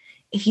it.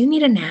 If you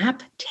need a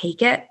nap,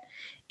 take it.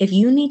 If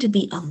you need to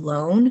be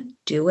alone,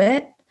 do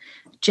it.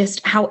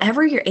 Just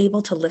however you're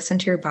able to listen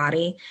to your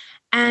body.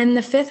 And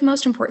the fifth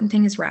most important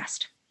thing is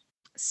rest.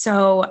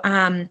 So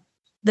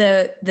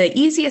the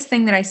easiest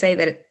thing that I say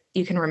that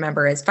you can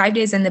remember is 5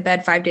 days in the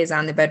bed, 5 days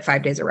on the bed,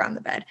 5 days around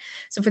the bed.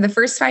 So for the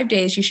first 5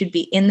 days, you should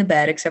be in the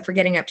bed, except for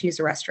getting up to use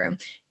the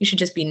restroom. You should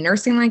just be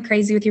nursing like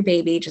crazy with your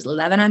baby, just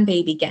loving on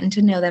baby, getting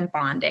to know them,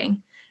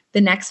 bonding. The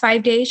next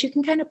 5 days, you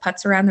can kind of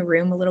putz around the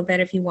room a little bit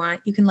if you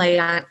want. You can lay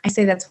on, I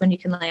say that's when you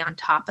can lay on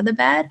top of the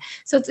bed.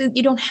 So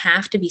you don't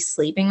have to be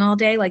sleeping all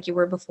day like you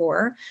were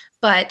before,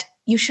 but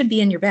you should be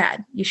in your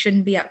bed. You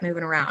shouldn't be up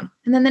moving around.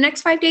 And then the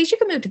next 5 days, you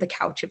can move to the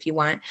couch if you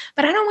want,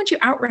 but I don't want you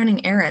out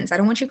running errands. I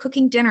don't want you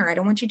cooking dinner. I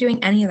don't want you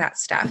doing any of that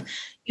stuff.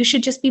 You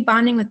should just be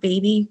bonding with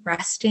baby,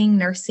 resting,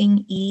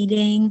 nursing,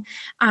 eating.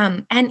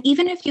 And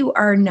even if you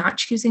are not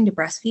choosing to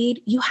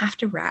breastfeed, you have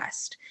to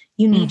rest.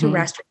 You need to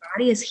rest. Your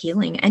body is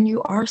healing and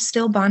you are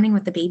still bonding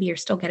with the baby. You're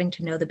still getting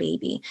to know the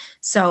baby.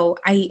 So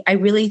I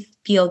really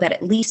feel that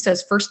at least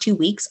those first 2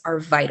 weeks are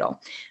vital.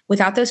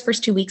 Without those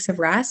first 2 weeks of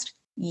rest,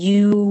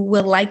 you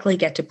will likely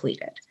get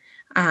depleted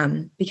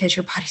because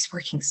your body's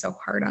working so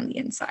hard on the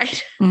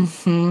inside.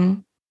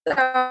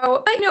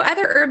 So, but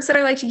other herbs that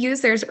I like to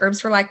use, there's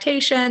herbs for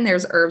lactation,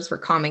 there's herbs for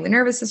calming the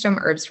nervous system,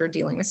 herbs for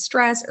dealing with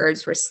stress,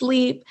 herbs for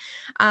sleep.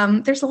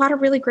 There's a lot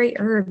of really great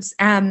herbs.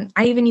 I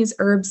even use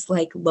herbs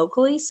like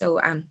locally. So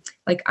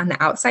like on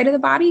the outside of the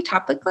body,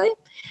 topically,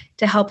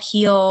 to help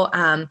heal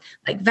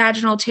like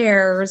vaginal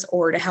tears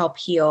or to help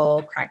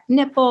heal cracked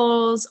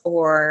nipples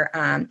or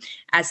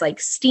as like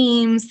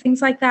steams,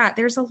 things like that.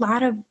 There's a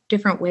lot of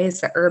different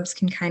ways that herbs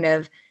can kind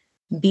of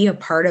be a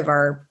part of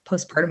our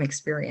postpartum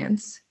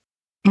experience.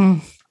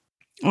 Oh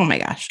my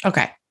gosh.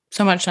 Okay.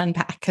 So much to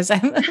unpack because I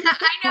know.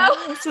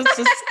 I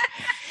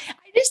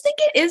just think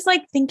it is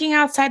like thinking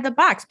outside the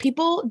box.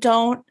 People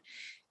don't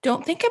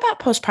think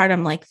about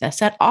postpartum like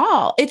this at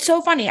all. It's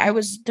so funny.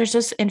 There's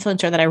this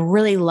influencer that I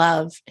really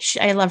love.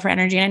 I love her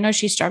energy. And I know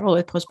she struggled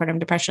with postpartum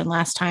depression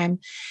last time,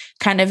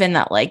 kind of in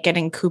that, like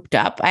getting cooped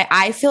up.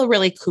 I feel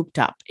really cooped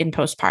up in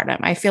postpartum.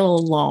 I feel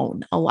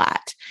alone a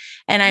lot.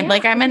 And I'm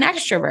an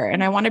extrovert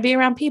and I want to be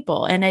around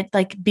people. And it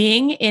like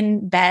being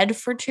in bed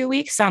for 2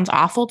 weeks sounds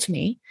awful to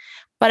me.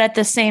 But at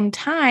the same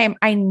time,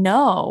 I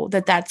know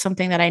that that's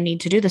something that I need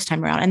to do this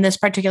time around. And this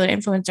particular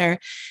influencer,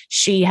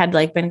 she had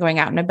like been going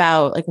out and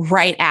about like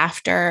right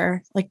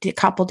after, like a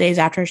couple days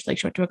after she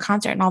went to a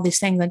concert and all these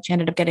things. And she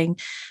ended up getting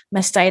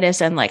mastitis.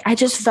 And like, I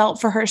just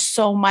felt for her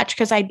so much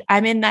because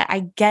I'm in that.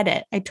 I get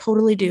it. I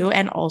totally do.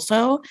 And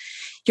also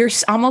you're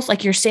almost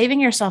like you're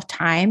saving yourself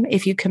time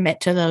if you commit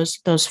to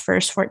those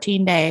first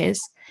 14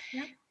 days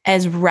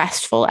as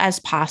restful as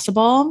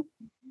possible.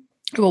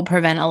 It will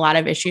prevent a lot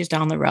of issues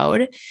down the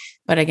road.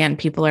 But again,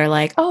 people are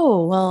like,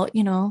 oh, well,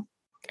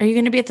 are you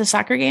going to be at the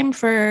soccer game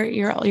for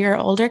your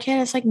older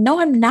kid? It's like,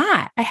 no, I'm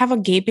not. I have a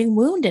gaping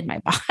wound in my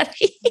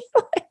body.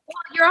 Well,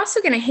 you're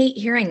also going to hate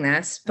hearing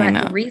this, but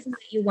the reason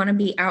that you want to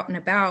be out and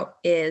about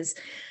is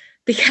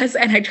because,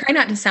 and I try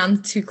not to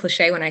sound too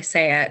cliche when I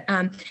say it,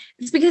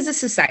 it's because of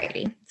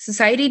society.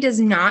 Society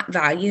does not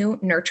value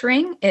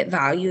nurturing. It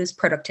values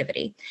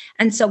productivity.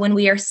 And so when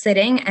we are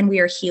sitting and we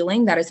are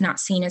healing, that is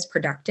not seen as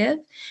productive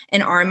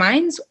in our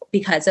minds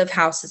because of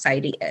how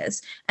society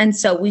is. And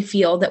so we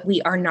feel that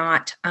we are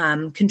not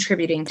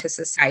contributing to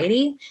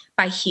society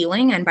by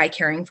healing and by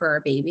caring for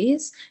our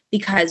babies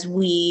because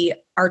we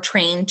are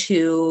trained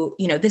to,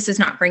 this is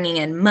not bringing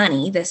in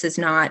money. This is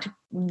not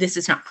this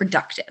is not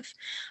productive.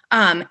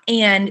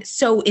 And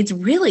so it's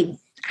really,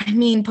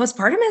 resting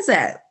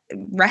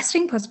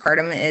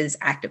postpartum is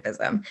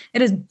activism.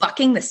 It is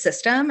bucking the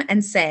system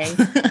and saying,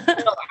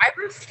 I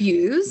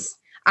refuse.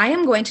 I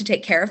am going to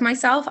take care of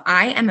myself.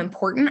 I am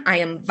important. I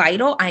am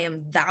vital. I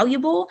am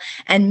valuable.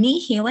 And me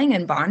healing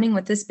and bonding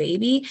with this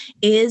baby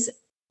is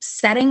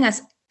setting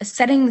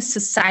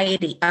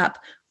society up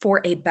for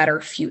a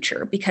better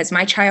future, because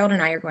my child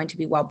and I are going to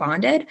be well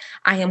bonded.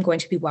 I am going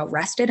to be well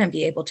rested and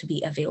be able to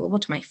be available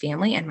to my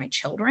family and my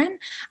children.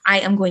 I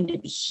am going to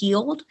be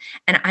healed,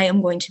 and I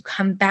am going to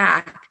come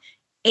back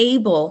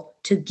able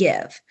to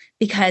give,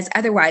 because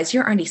otherwise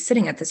you're already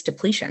sitting at this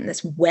depletion,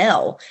 this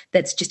well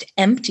that's just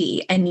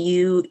empty, and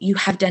you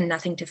have done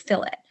nothing to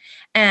fill it.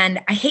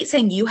 And I hate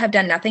saying you have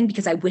done nothing,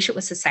 because I wish it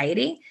was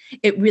society.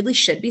 It really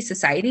should be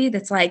society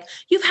that's like,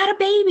 you've had a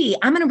baby.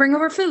 I'm going to bring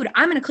over food.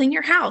 I'm going to clean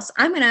your house.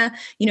 I'm going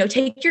to,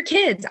 take your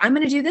kids. I'm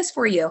going to do this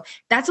for you.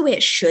 That's the way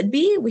it should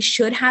be. We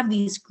should have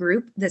this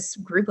group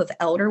of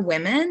elder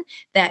women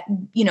that,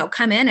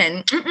 come in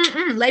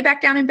and lay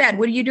back down in bed.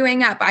 What are you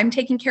doing up? I'm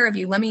taking care of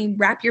you. Let me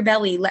wrap your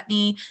belly. Let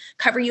me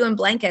cover you in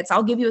blankets.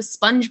 I'll give you a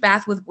sponge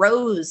bath with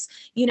rose.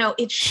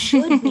 It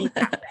should be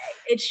that way.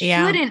 It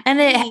shouldn't. And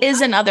it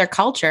is in other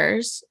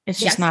cultures. It's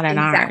just not in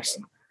ours.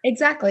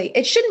 Exactly.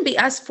 It shouldn't be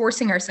us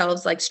forcing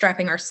ourselves, like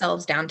strapping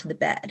ourselves down to the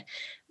bed,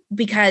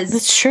 because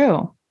that's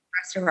true. The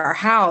rest of our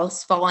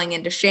house falling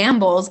into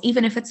shambles,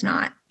 even if it's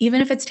not,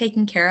 even if it's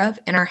taken care of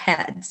in our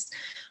heads.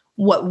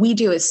 What we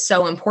do is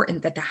so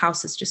important that the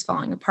house is just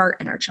falling apart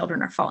and our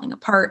children are falling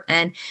apart.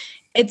 And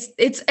it's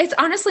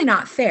honestly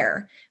not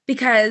fair,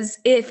 because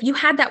if you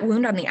had that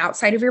wound on the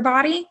outside of your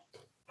body,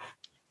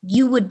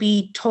 you would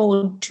be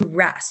told to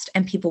rest,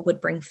 and people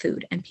would bring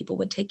food and people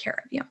would take care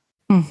of you.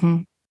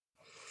 Mm-hmm.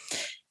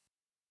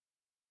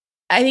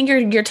 I think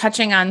you're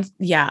touching on,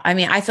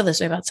 I feel this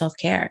way about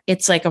self-care.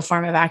 It's like a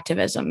form of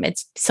activism.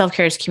 It's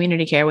self-care is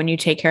community care. When you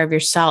take care of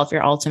yourself,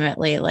 you're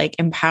ultimately like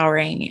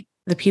empowering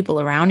the people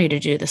around you to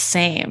do the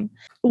same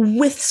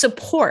with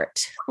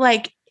support.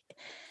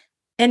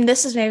 And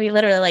this is maybe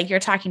literally like you're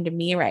talking to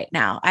me right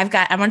now.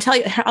 I'll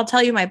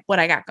tell you what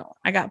I got going.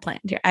 I got planned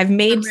here. I've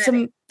made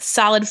some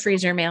solid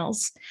freezer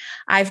meals.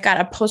 I've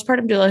got a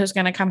postpartum doula who's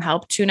going to come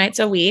help 2 nights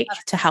a week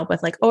to help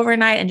with like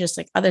overnight and just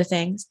like other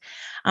things.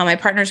 My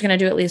partner's going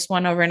to do at least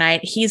one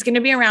overnight. He's going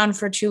to be around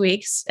for 2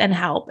 weeks and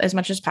help as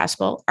much as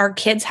possible. Our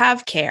kids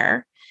have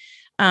care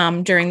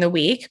during the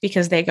week,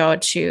 because they go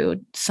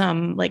to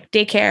some like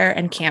daycare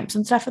and camps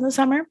and stuff in the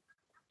summer.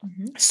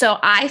 Mm-hmm. So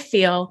I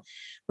feel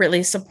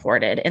really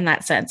supported in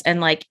that sense. And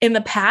like in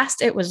the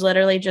past, it was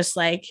literally just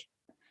like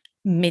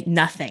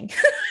nothing.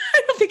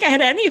 I don't think I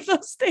had any of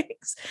those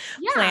things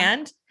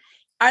planned.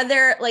 Are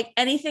there like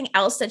anything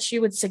else that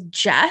you would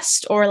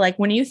suggest, or like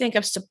when you think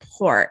of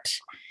support,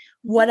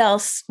 what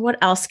else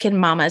can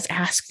mamas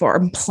ask for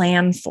and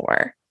plan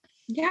for?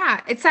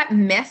 Yeah, it's that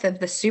myth of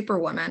the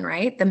superwoman,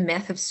 right? The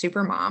myth of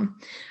supermom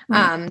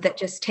that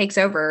just takes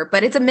over.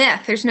 But it's a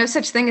myth. There's no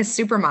such thing as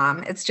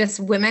supermom. It's just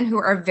women who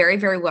are very,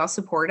 very well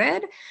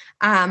supported,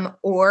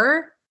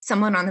 or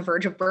someone on the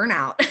verge of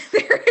burnout.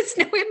 There is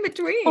no in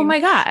between. Oh my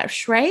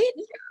gosh, right?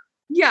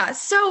 Yeah.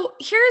 So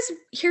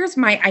here's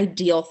my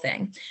ideal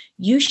thing.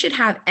 You should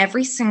have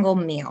every single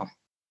meal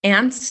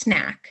and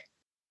snack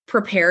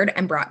prepared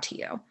and brought to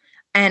you.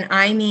 And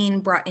I mean,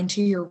 brought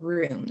into your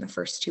room the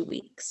first 2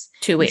 weeks.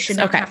 2 weeks. You should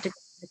not have to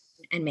go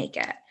and make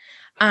it.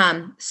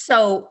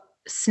 So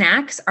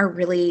snacks are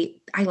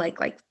really, I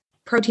like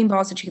protein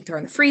balls that you can throw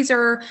in the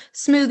freezer,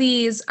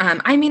 smoothies.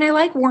 I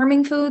like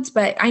warming foods,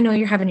 but I know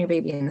you're having your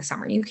baby in the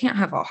summer. You can't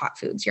have all hot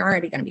foods. You're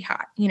already going to be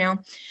hot,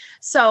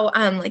 So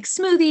like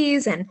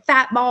smoothies and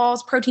fat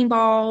balls, protein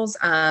balls.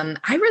 I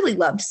really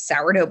loved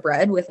sourdough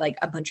bread with like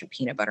a bunch of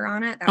peanut butter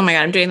on it. Oh my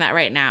God, I'm doing that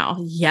right now.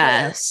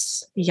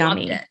 Yes.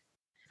 Yummy.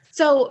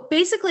 So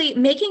basically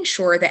making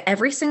sure that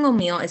every single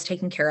meal is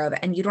taken care of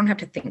and you don't have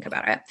to think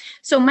about it.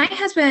 So my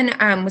husband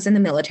was in the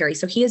military,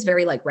 so he is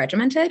very like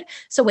regimented.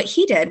 So what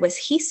he did was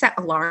he set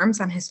alarms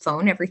on his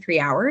phone every 3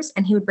 hours,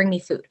 and he would bring me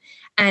food.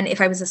 And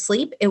if I was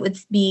asleep, it would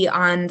be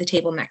on the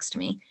table next to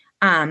me.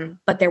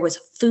 But there was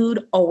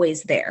food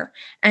always there.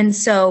 And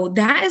so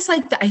that is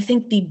like, I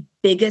think the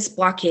biggest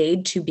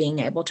blockade to being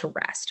able to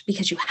rest,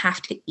 because you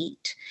have to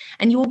eat,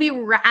 and you will be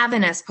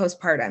ravenous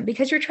postpartum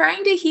because you're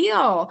trying to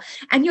heal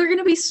and you're going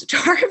to be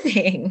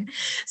starving.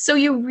 So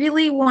you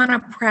really want to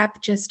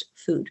prep just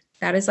food.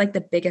 That is like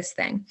the biggest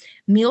thing.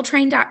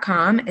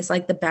 Mealtrain.com is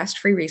like the best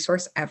free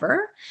resource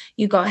ever.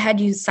 You go ahead,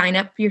 you sign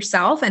up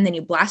yourself, and then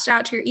you blast it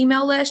out to your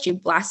email list. You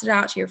blast it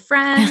out to your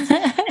friends. And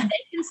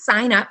they can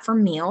sign up for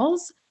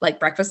meals like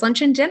breakfast,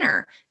 lunch, and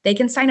dinner. They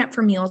can sign up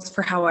for meals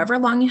for however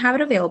long you have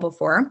it available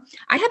for.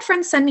 I had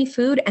friends send me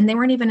food and they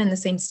weren't even in the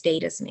same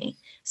state as me.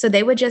 So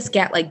they would just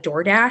get like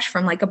DoorDash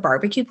from like a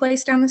barbecue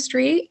place down the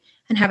street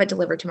and have it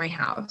delivered to my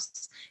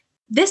house.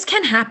 This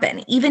can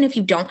happen even if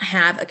you don't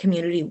have a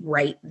community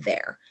right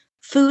there.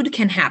 Food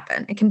can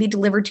happen. It can be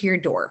delivered to your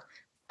door.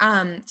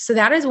 So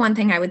that is one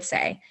thing I would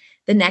say.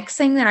 The next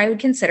thing that I would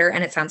consider,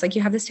 and it sounds like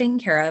you have this taken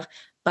care of,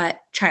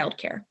 but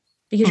childcare.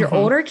 because your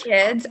older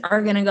kids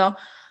are going to go,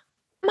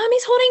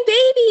 mommy's holding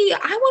baby.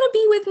 I want to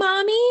be with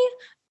mommy.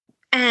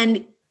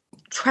 And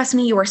trust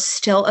me, you are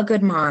still a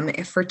good mom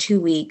if for 2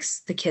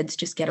 weeks the kids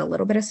just get a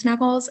little bit of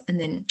snuggles and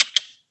then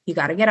you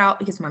got to get out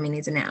because mommy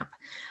needs a nap.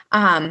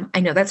 I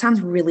know that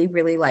sounds really,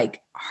 really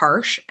like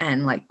harsh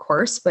and like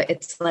coarse, but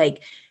it's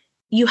like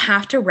you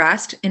have to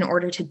rest in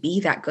order to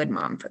be that good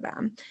mom for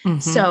them.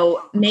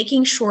 So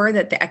making sure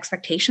that the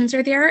expectations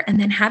are there and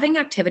then having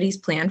activities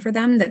planned for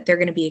them that they're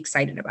going to be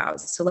excited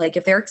about. So like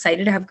if they're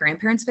excited to have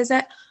grandparents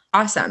visit,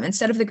 awesome.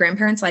 Instead of the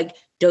grandparents like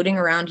doting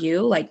around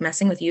you, like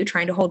messing with you,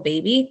 trying to hold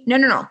baby.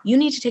 No. You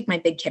need to take my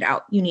big kid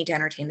out. You need to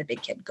entertain the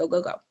big kid. Go,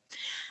 go, go.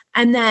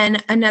 And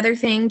then another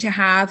thing to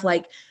have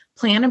like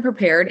planned and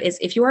prepared is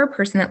if you are a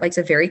person that likes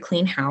a very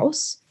clean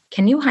house,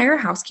 can you hire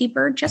a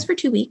housekeeper just for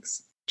 2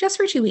 weeks? Just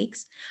for 2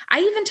 weeks. I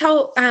even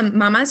tell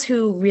mamas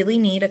who really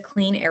need a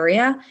clean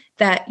area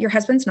that your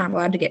husband's not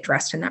allowed to get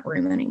dressed in that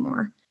room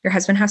anymore. Your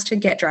husband has to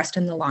get dressed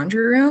in the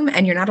laundry room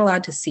and you're not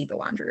allowed to see the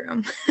laundry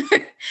room.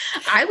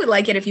 I would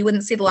like it if you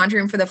wouldn't see the laundry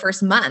room for the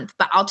first month,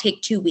 but I'll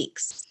take 2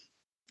 weeks.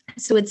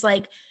 So it's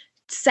like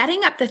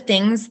setting up the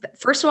things that,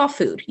 first of all,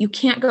 food, you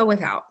can't go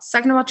without.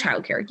 Second of all,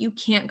 childcare, you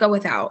can't go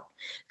without,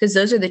 because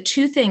those are the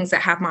two things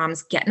that have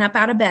moms getting up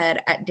out of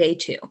bed at day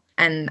 2.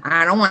 And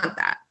I don't want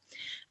that.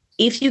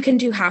 If you can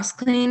do house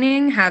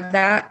cleaning, have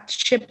that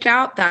shipped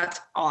out, that's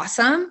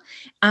awesome.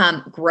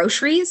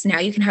 Groceries, now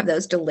you can have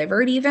those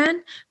delivered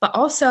even, but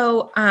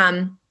also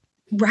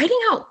writing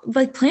out,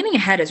 like planning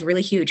ahead is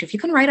really huge. If you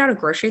can write out a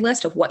grocery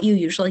list of what you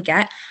usually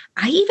get,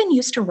 I even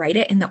used to write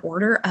it in the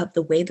order of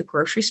the way the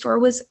grocery store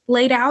was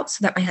laid out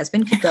so that my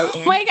husband could go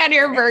in. Oh my God,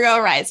 you're Virgo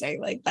rising.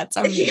 Like, that's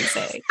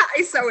amazing.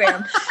 I so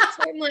am.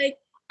 So I'm like,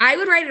 I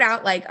would write it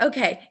out like,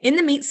 okay, in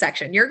the meat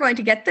section, you're going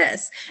to get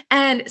this.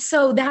 And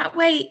so that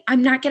way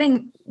I'm not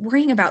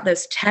worrying about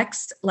those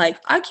texts like,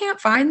 I can't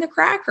find the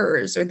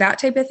crackers or that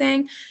type of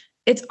thing.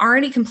 It's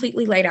already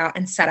completely laid out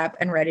and set up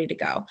and ready to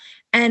go.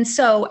 And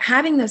so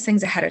having those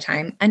things ahead of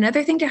time.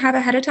 Another thing to have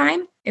ahead of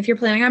time, if you're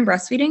planning on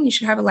breastfeeding, you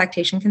should have a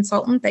lactation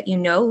consultant that you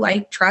know,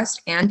 like,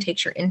 trust, and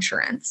takes your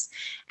insurance.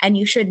 And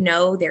you should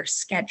know their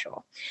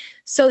schedule.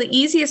 So the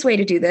easiest way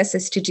to do this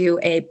is to do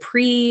a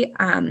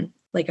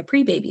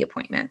pre-baby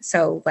appointment.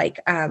 So like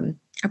a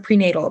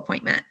prenatal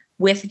appointment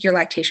with your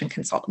lactation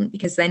consultant,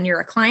 because then you're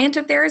a client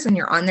of theirs and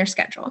you're on their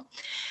schedule.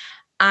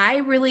 I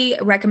really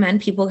recommend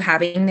people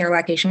having their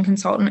lactation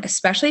consultant,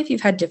 especially if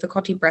you've had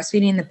difficulty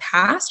breastfeeding in the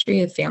past or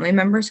you have family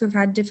members who have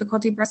had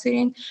difficulty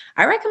breastfeeding.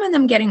 I recommend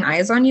them getting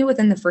eyes on you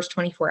within the first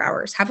 24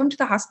 hours. Have them to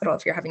the hospital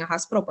if you're having a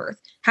hospital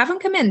birth. Have them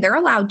come in. They're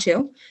allowed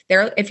to.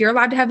 If you're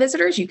allowed to have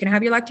visitors, you can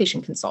have your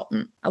lactation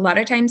consultant. A lot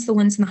of times the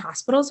ones in the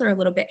hospitals are a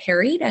little bit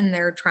harried and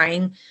they're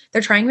trying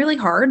really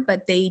hard,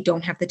 but they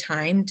don't have the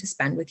time to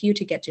spend with you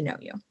to get to know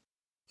you.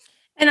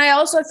 And I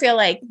also feel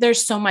like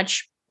there's so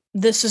much.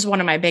 This is one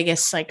of my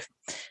biggest like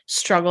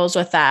struggles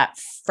with that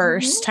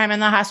first time in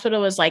the hospital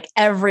was like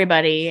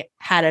everybody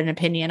had an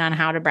opinion on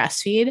how to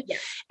breastfeed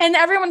and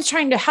everyone's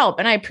trying to help.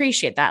 And I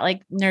appreciate that,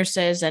 like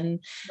nurses and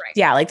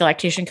like the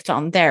lactation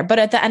consultant there. But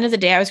at the end of the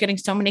day, I was getting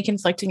so many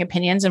conflicting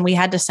opinions and we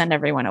had to send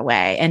everyone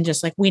away and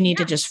just like, we need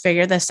to just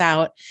figure this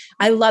out.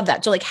 I love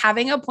that. So like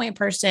having a point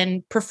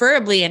person,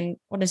 preferably in,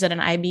 what is it? An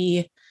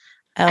IBCLC,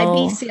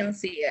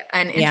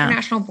 an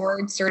international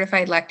board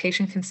certified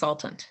lactation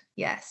consultant.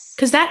 Yes.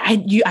 Cause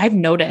I've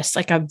noticed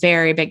like a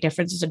very big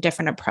difference. Is a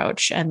different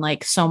approach. And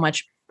like so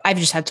much, I've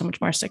just had so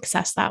much more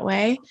success that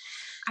way.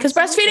 Because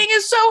breastfeeding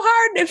is so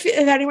hard. If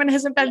anyone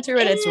hasn't been through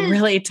it, it's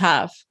really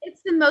tough.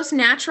 It's the most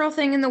natural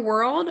thing in the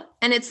world.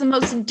 And it's the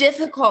most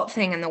difficult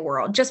thing in the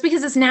world. Just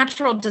because it's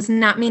natural does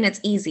not mean it's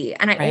easy.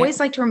 And I always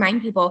like to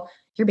remind people,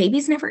 your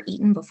baby's never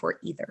eaten before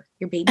either.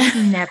 Your baby's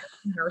never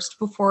nursed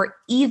before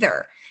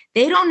either.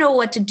 They don't know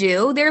what to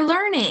do. They're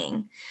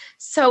learning.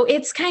 So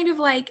it's kind of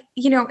like,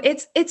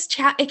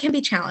 it can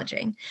be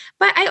challenging,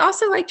 but I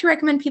also like to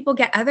recommend people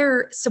get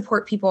other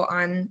support people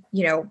on,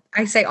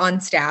 I say on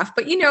staff,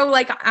 but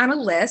like on a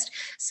list.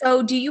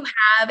 So do you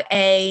have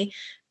a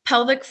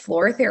pelvic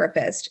floor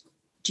therapist?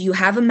 Do you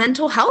have a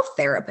mental health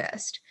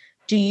therapist?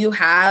 Do you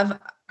have,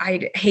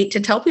 I hate to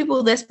tell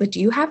people this, but do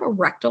you have a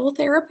rectal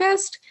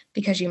therapist?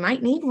 Because you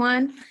might need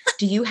one.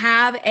 Do you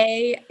have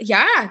a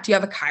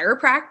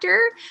chiropractor?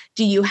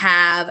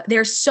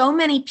 There's so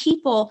many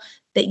people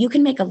that you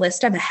can make a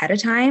list of ahead of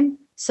time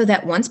so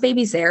that once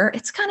baby's there,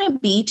 it's going to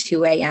be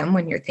 2 a.m.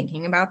 when you're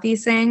thinking about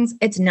these things.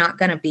 It's not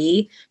going to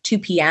be 2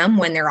 p.m.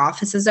 when their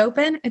office is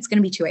open. It's going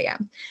to be 2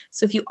 a.m.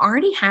 So if you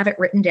already have it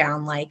written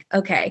down, like,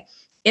 okay,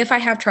 if I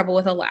have trouble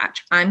with a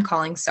latch, I'm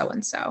calling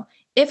so-and-so.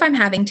 If I'm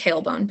having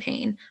tailbone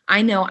pain,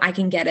 I know I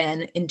can get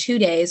in 2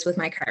 days with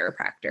my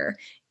chiropractor.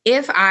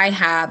 If I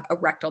have a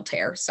rectal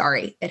tear,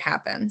 sorry, it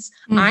happens.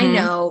 I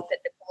know that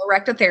the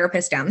colorectal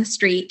therapist down the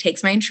street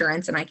takes my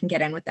insurance and I can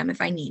get in with them if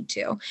I need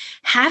to.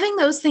 Having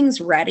those things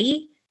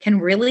ready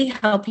can really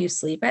help you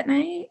sleep at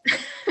night.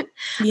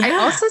 I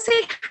also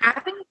say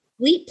having a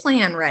sleep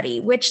plan ready,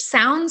 which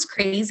sounds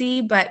crazy,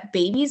 but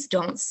babies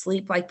don't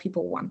sleep like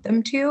people want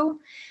them to.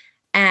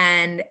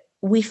 And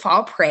we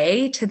fall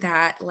prey to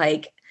that,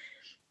 like,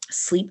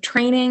 sleep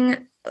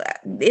training.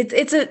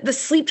 It's the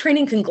sleep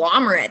training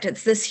conglomerate.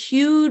 It's this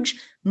huge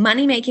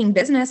money-making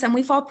business, and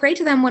we fall prey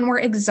to them when we're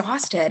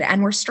exhausted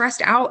and we're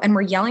stressed out and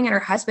we're yelling at our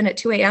husband at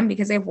 2 a.m.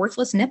 because they have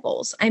worthless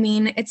nipples. I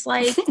mean, it's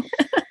like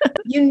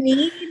you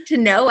need to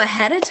know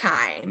ahead of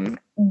time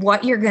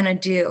what you're going to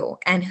do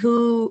and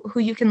who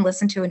you can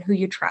listen to and who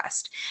you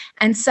trust.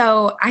 And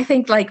so I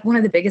think like one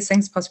of the biggest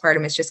things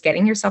postpartum is just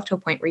getting yourself to a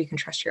point where you can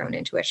trust your own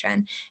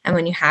intuition. And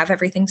when you have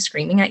everything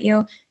screaming at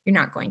you, you're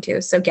not going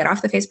to. So get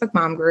off the Facebook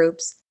mom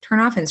groups,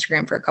 turn off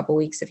Instagram for a couple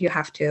weeks if you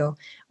have to,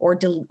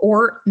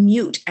 or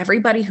mute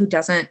everybody who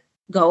doesn't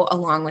go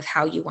along with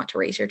how you want to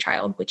raise your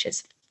child, which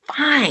is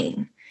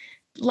fine.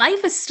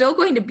 Life is still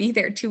going to be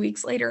there 2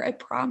 weeks later, I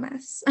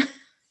promise.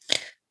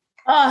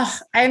 Oh,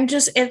 I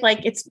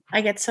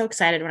get so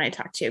excited when I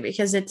talk to you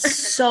because it's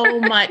so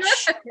much,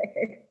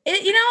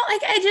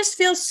 I just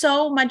feel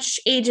so much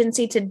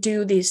agency to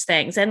do these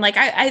things. And like,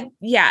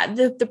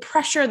 the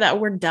pressure that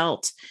we're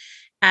dealt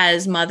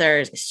as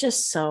mothers is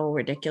just so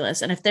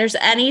ridiculous. And if there's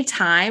any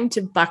time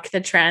to buck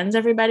the trends,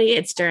 everybody,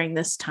 it's during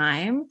this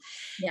time.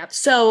 Yep.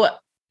 So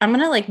I'm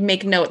going to like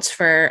make notes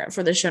for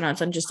the show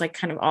notes on just like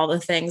kind of all the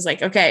things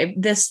like, okay,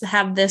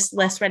 have this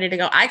list ready to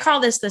go. I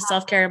call this the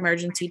self-care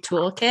emergency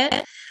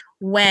toolkit.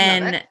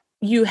 When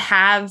you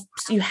have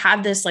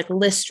this like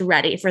list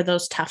ready for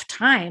those tough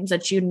times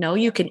that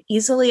you can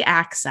easily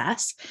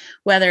access,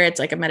 whether it's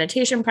like a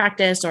meditation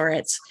practice or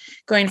it's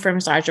going for a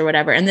massage or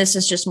whatever. And this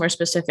is just more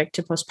specific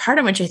to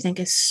postpartum, which I think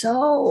is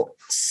so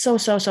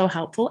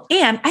helpful.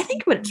 And I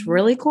think what's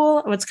really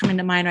cool, what's coming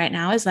to mind right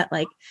now is that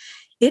like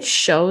it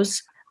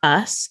shows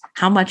us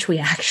how much we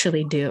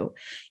actually do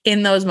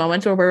in those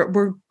moments where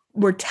we're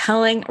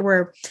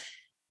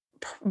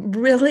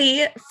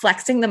really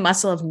flexing the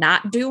muscle of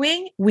not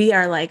doing. We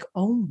are like,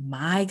 oh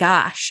my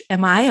gosh,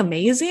 am I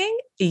amazing?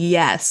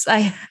 Yes,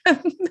 I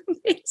am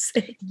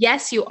amazing.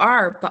 Yes, you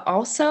are. But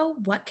also,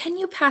 what can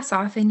you pass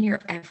off in your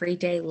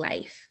everyday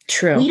life?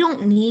 True. We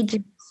don't need to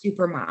be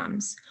super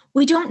moms.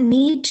 We don't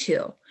need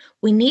to.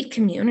 We need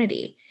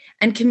community.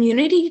 And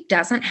community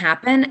doesn't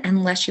happen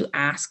unless you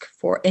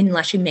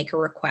make a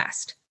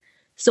request.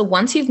 So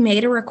once you've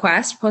made a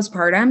request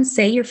postpartum,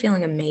 say you're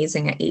feeling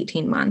amazing at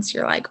 18 months,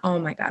 you're like, oh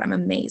my God, I'm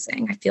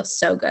amazing. I feel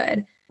so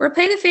good.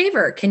 Repay the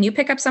favor. Can you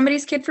pick up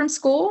somebody's kid from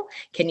school?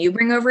 Can you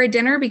bring over a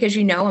dinner because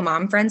you know a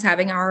mom friend's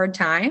having a hard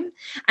time?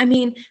 I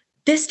mean,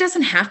 this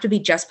doesn't have to be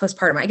just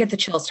postpartum. I get the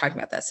chills talking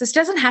about this. This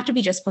doesn't have to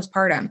be just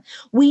postpartum.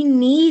 We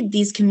need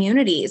these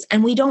communities,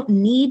 and we don't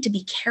need to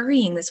be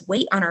carrying this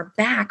weight on our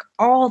back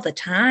all the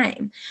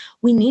time.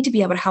 We need to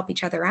be able to help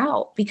each other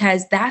out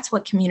because that's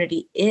what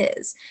community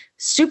is.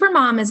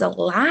 Supermom is a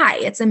lie.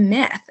 It's a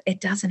myth.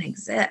 It doesn't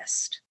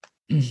exist.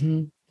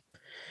 Mm-hmm.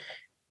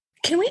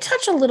 Can we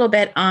touch a little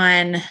bit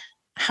on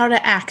how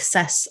to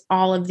access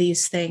all of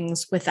these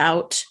things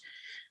without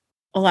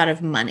a lot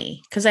of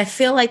money? Because I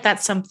feel like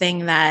that's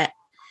something that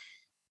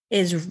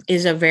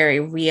is a very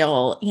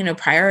real,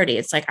 priority.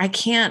 It's like, I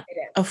can't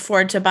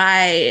afford to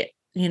buy,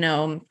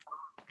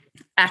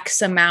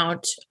 X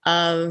amount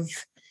of,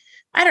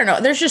 I don't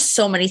know. There's just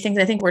so many things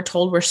I think we're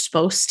told we're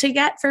supposed to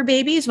get for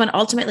babies when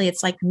ultimately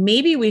it's like,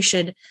 maybe we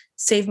should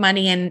save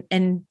money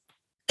and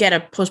get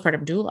a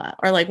postpartum doula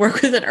or like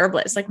work with an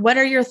herbalist. Like, what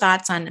are your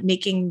thoughts on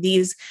making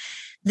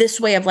this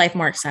way of life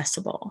more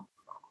accessible?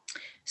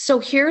 So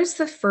here's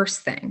the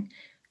first thing.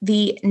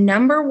 The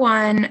number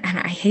one, and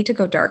I hate to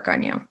go dark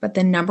on you, but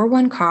the number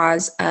one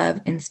cause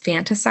of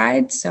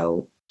infanticide,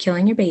 so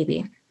killing your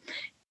baby,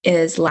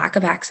 is lack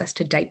of access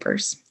to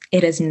diapers.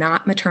 It is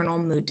not maternal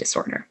mood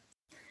disorder.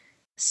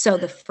 So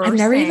the first I've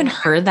never even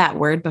heard that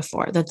word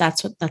before,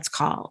 that's what that's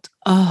called.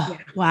 Oh, yeah.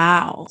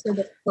 Wow. So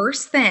the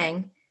first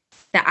thing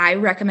that I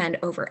recommend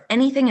over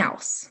anything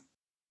else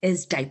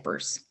is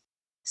diapers.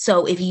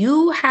 So if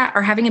you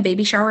are having a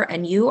baby shower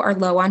and you are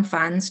low on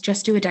funds,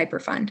 just do a diaper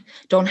fund.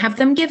 Don't have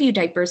them give you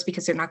diapers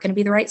because they're not going to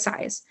be the right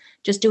size.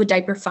 Just do a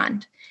diaper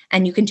fund.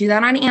 And you can do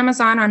that on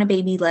Amazon on a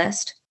baby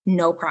list.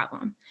 No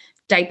problem.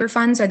 Diaper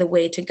funds are the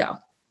way to go.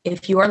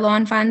 If you are low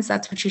on funds,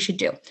 that's what you should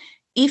do.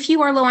 If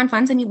you are low on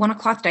funds and you want a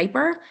cloth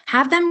diaper,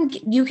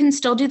 you can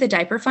still do the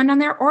diaper fund on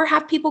there or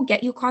have people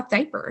get you cloth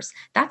diapers.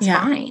 That's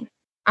fine.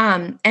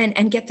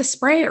 And get the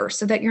sprayer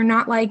so that you're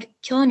not like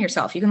killing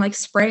yourself. You can like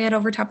spray it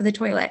over top of the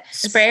toilet.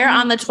 Sprayer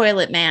on the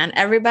toilet, man.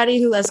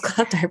 Everybody who has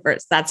cloth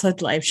diapers, that's a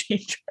life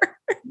changer.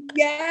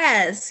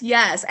 Yes.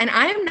 And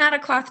I am not a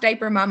cloth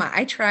diaper mama.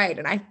 I tried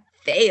and I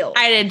failed.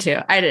 I did too.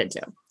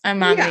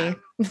 I'm on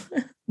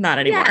not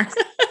anymore. Yes.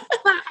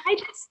 But I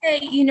just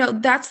say,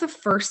 that's the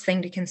first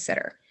thing to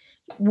consider.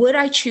 Would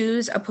I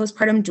choose a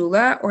postpartum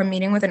doula or a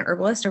meeting with an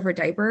herbalist over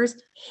diapers?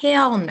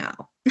 Hell no.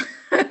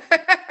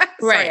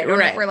 Right.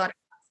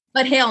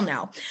 But hell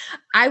no.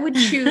 I would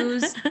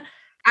choose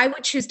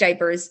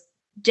diapers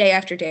day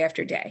after day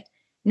after day.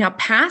 Now,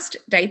 past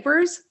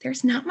diapers,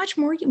 there's not much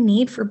more you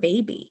need for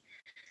baby.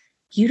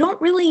 You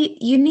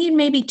need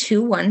maybe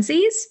 2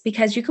 onesies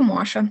because you can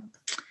wash them.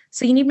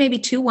 So you need maybe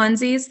 2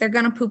 onesies. They're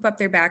going to poop up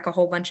their back a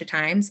whole bunch of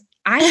times.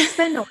 I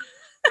spend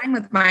time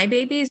with my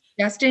babies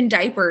just in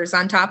diapers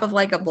on top of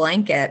like a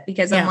blanket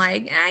because I'm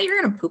like,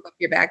 you're going to poop up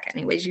your back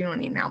anyways. You don't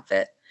need an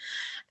outfit.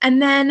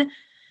 And then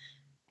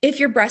if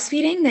you're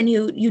breastfeeding, then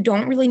you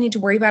don't really need to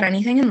worry about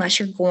anything unless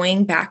you're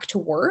going back to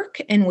work,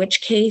 in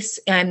which case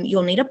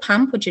you'll need a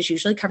pump, which is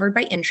usually covered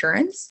by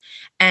insurance,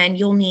 and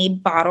you'll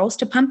need bottles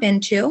to pump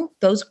into.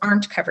 Those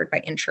aren't covered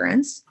by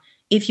insurance.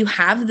 If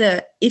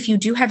you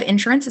do have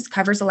insurance, it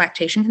covers a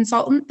lactation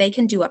consultant. They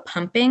can do a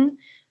pumping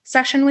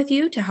session with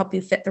you to help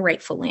you fit the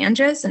right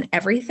phalanges and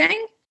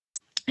everything.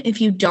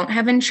 If you don't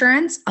have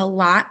insurance, a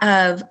lot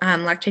of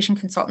lactation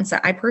consultants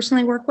that I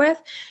personally work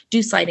with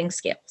do sliding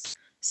scales.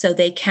 So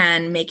they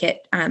can make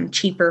it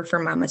cheaper for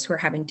mamas who are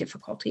having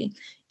difficulty.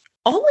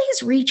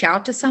 Always reach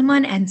out to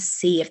someone and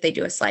see if they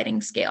do a sliding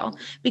scale,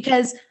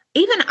 because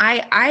even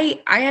I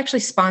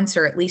actually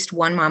sponsor at least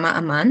one mama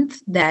a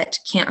month that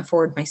can't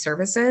afford my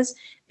services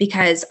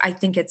because I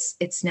think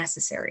it's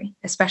necessary,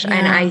 especially.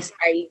 And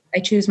I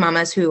choose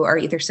mamas who are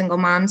either single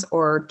moms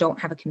or don't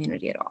have a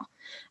community at all.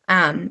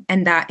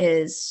 And that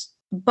is,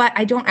 but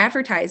I don't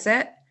advertise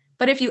it.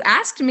 But if you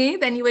asked me,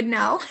 then you would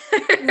know.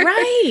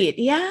 Right.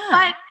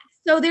 Yeah.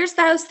 So there's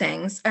those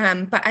things.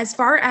 But as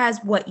far as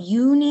what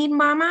you need,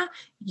 mama,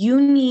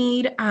 you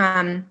need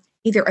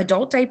either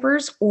adult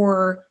diapers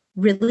or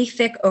really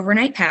thick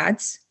overnight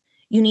pads.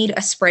 You need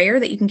a sprayer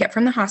that you can get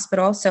from the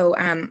hospital. So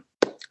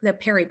the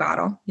peri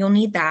bottle, you'll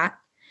need that.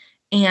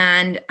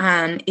 And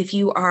if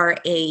you are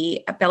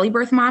a belly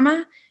birth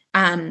mama,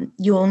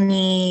 you'll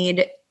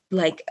need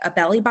like a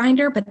belly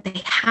binder, but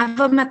they have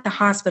them at the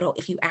hospital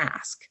if you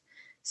ask.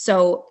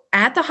 So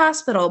at the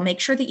hospital, make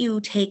sure that you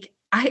take,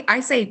 I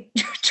say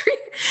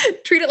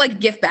treat it like a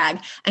gift bag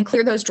and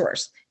clear those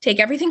drawers. Take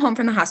everything home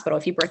from the hospital.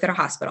 If you birth at a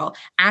hospital,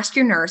 ask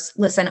your nurse,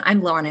 listen,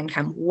 I'm low on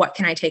income. What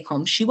can I take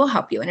home? She will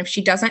help you. And if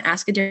she doesn't,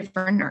 ask a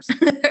different nurse.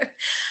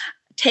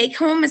 Take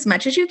home as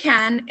much as you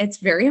can. It's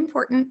very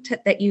important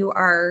that you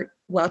are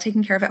well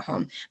taken care of at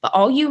home. But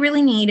all you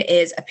really need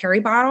is a peri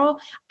bottle,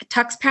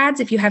 Tux pads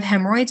if you have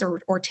hemorrhoids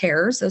or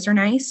tears. Those are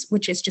nice,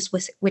 which is just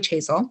witch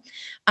hazel.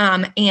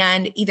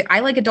 And either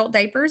I like adult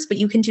diapers, but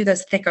you can do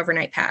those thick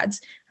overnight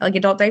pads. I like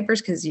adult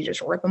diapers because you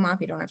just rip them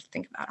off. You don't have to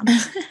think about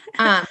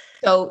them.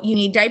 So you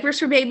need diapers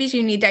for babies.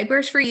 You need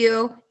diapers for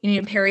you. You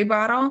need a peri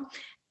bottle.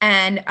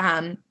 And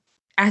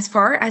as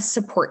far as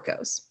support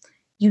goes,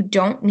 you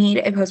don't need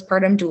a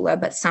postpartum doula,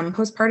 but some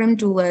postpartum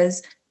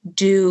doulas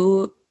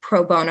do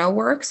pro bono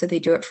work. So they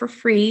do it for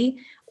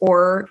free,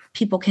 or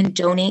people can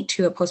donate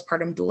to a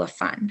postpartum doula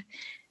fund.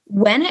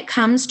 When it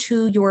comes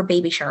to your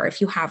baby shower,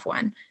 if you have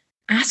one,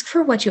 ask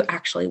for what you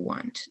actually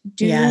want.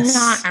 Do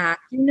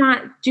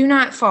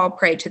not fall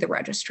prey to the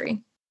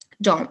registry.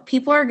 Don't.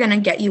 People are going to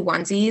get you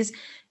onesies.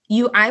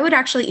 I would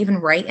actually even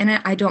write in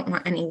it, I don't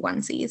want any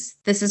onesies.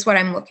 This is what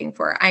I'm looking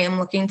for. I am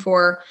looking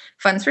for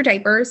funds for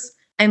diapers.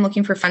 I'm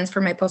looking for funds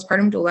for my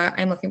postpartum doula.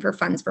 I'm looking for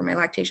funds for my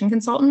lactation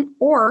consultant.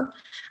 Or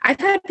I've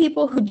had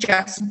people who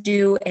just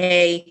do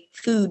a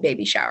food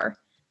baby shower.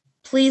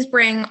 Please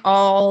bring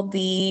all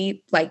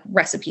the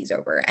recipes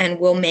over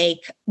and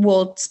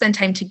we'll spend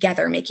time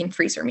together making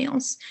freezer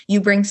meals. You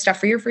bring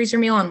stuff for your freezer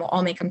meal and we'll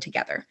all make them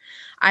together.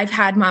 I've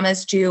had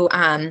mamas do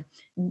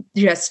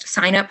just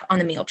sign up on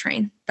the meal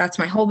train. That's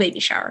my whole baby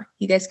shower.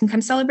 You guys can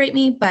come celebrate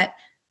me, but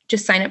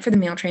just sign up for the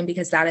meal train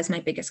because that is my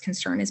biggest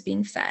concern, is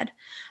being fed.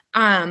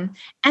 And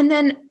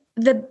then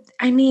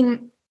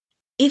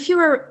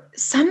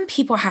some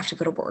people have to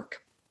go to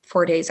work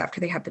 4 days after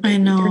they have the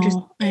baby.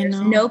 There's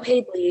no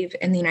paid leave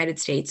in the United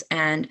States.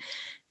 And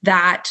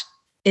that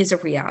is a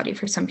reality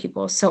for some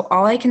people. So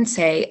all I can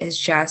say is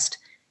just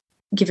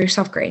give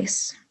yourself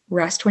grace,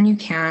 rest when you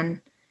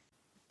can,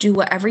 do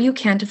whatever you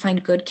can to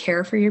find good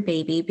care for your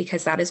baby,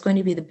 because that is going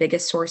to be the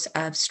biggest source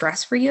of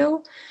stress for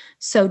you.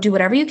 So do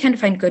whatever you can to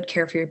find good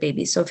care for your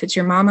baby. So if it's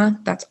your mama,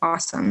 that's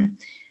awesome.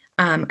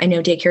 I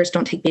know daycares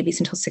don't take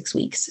babies until 6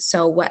 weeks.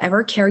 So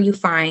whatever care you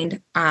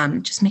find,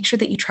 just make sure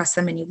that you trust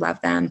them and you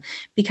love them,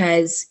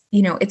 because,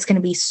 it's going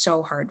to be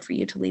so hard for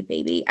you to leave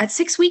baby. At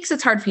 6 weeks,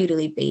 it's hard for you to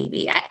leave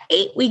baby. At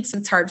 8 weeks,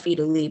 it's hard for you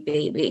to leave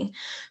baby.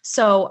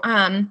 So,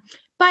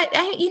 but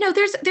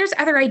there's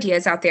other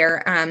ideas out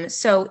there.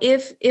 So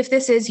if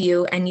this is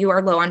you and you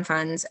are low on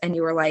funds and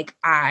you are like,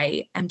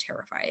 I am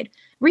terrified,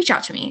 reach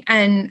out to me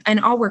and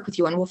I'll work with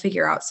you and we'll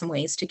figure out some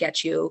ways to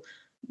get you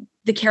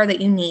the care that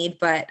you need,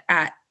 but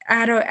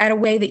at a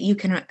way that you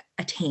can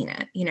attain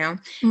it,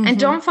 mm-hmm. And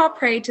don't fall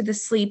prey to the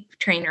sleep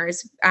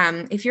trainers.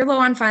 If you're low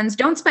on funds,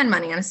 don't spend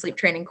money on a sleep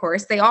training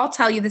course. They all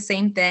tell you the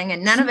same thing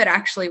and none of it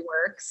actually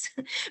works.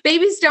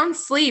 Babies don't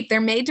sleep.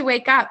 They're made to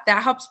wake up.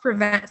 That helps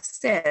prevent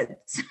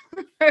SIDS.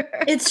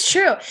 It's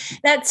true.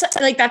 That's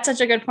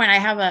such a good point. I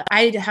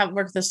have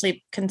worked with a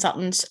sleep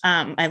consultant.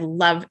 I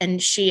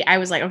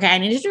was like, okay, I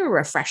need to do a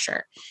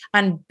refresher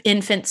on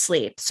infant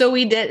sleep. So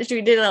we did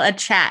a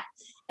chat,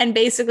 and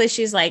basically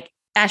she's like,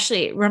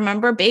 Ashley,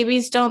 remember,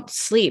 babies don't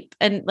sleep,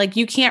 and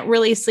you can't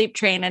really sleep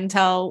train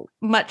until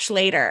much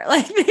later.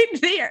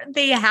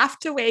 They have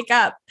to wake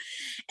up.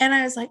 And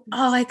I was like,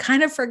 oh, I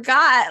kind of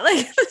forgot.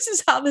 This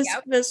is how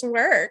this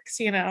works,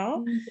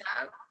 Yeah.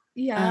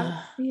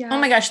 Yeah. Oh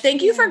my gosh.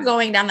 Thank you for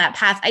going down that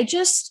path. I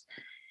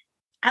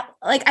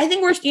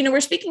think we're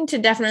speaking to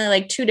definitely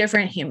like two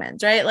different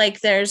humans, right?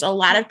 Like there's a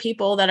lot of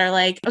people that are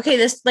like, okay,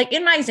 this, like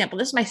in my example,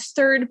 this is my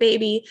third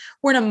baby.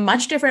 We're in a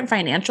much different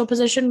financial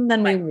position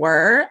than we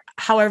were,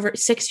 however,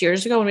 6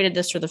 years ago when we did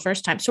this for the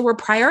first time. So we're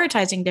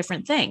prioritizing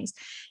different things.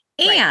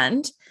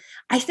 And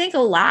I think a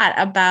lot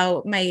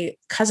about, my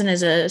cousin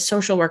is a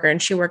social worker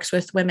and she works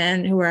with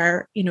women who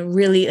are,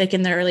 really like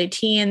in their early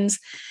teens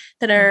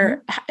that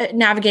are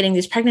navigating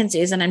these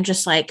pregnancies. And I'm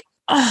just like,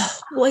 oh,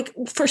 like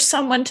for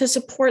someone to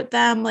support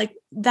them, like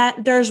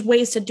that, there's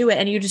ways to do it.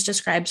 And you just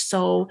described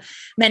so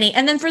many.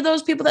 And then for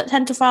those people that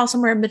tend to fall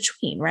somewhere in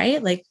between,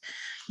 right? Like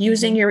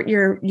using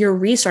your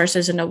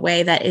resources in a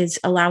way that is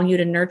allowing you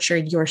to nurture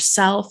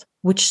yourself,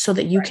 which so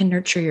that you can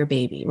nurture your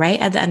baby, right?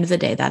 At the end of the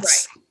day,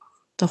 that's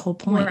the whole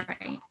point.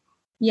 Right.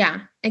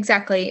 Yeah,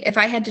 exactly. If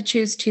I had to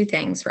choose two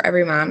things for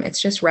every mom,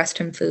 it's just rest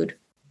and food.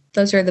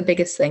 Those are the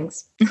biggest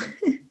things.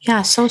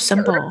 Yeah. So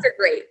simple. Herbs are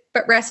great,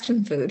 but rest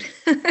and food.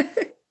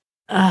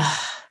 I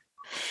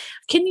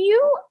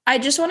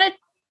just want to,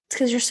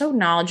 because you're so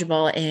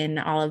knowledgeable in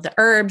all of the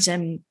herbs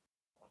and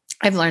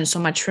I've learned so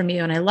much from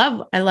you and I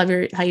love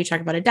how you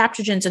talk about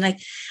adaptogens. And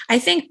I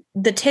think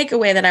the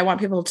takeaway that I want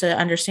people to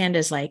understand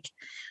is like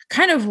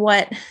kind of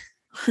what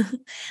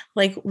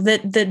like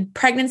the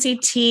pregnancy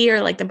tea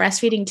or like the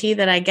breastfeeding tea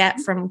that I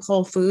get from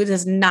Whole Foods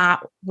is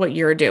not what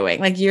you're doing.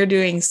 Like you're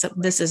doing,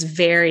 this is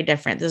very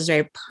different. This is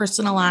very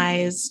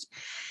personalized.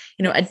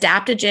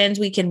 Adaptogens,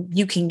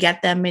 you can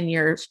get them in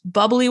your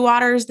bubbly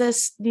waters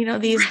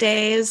these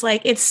days.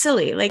 Like it's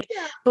silly.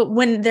 But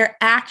when they're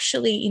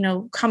actually,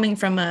 coming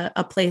from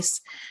a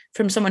place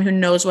from someone who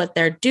knows what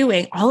they're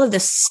doing, all of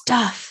this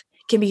stuff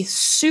can be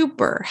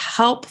super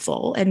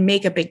helpful and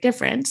make a big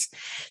difference.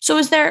 So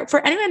is there,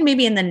 for anyone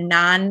maybe in the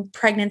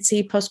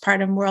non-pregnancy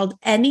postpartum world,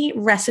 any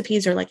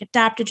recipes or like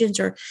adaptogens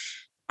or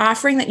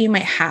offering that you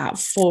might have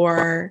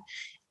for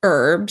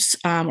herbs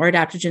or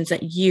adaptogens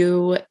that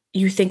you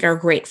think are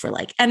great for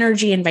like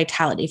energy and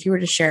vitality, if you were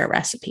to share a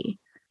recipe?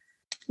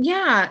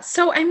 Yeah.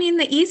 So, I mean,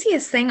 the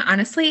easiest thing,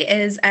 honestly,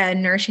 is a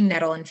nourishing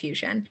nettle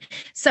infusion.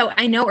 So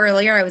I know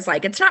earlier I was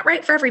like, it's not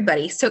right for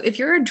everybody. So if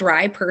you're a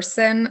dry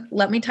person,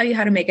 let me tell you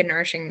how to make a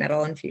nourishing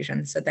nettle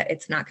infusion so that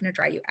it's not going to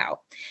dry you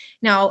out.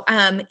 Now,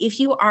 if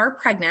you are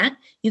pregnant,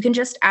 you can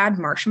just add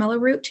marshmallow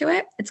root to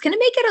it. It's going to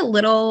make it a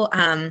little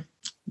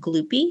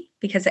gloopy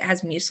because it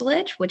has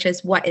mucilage, which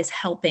is what is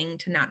helping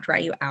to not dry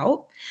you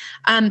out.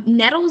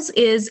 Nettles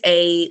is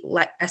a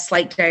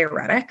slight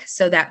diuretic.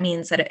 So that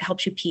means that it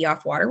helps you pee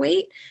off water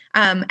weight.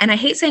 And I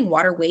hate saying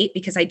water weight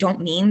because I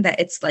don't mean that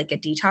it's like a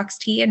detox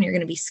tea and you're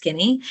going to be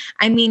skinny.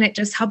 I mean, it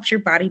just helps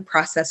your body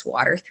process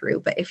water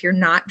through. But if you're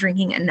not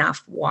drinking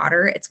enough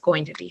water, it's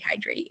going to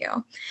dehydrate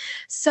you.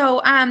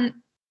 So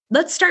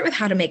let's start with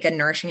how to make a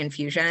nourishing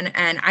infusion.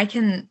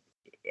 And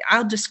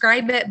I'll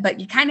describe it, but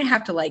you kind of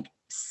have to like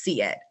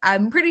see it.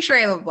 I'm pretty sure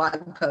I have a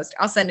blog post.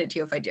 I'll send it to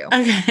you if I do.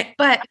 Okay.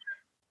 But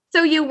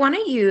so you want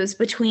to use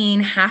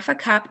between 1/2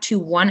 cup to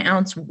 1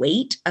 ounce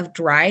weight of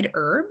dried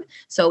herb.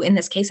 So in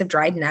this case of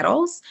dried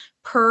nettles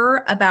per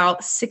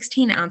about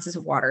 16 ounces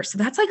of water. So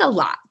that's like a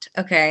lot.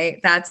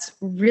 Okay. That's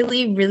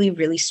really, really,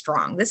 really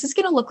strong. This is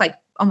going to look like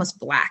almost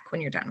black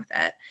when you're done with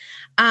it.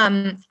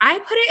 I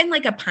put it in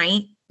like a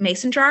pint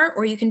mason jar,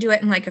 or you can do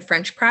it in like a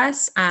French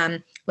press,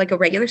 like a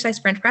regular size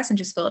French press, and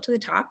just fill it to the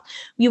top.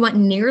 You want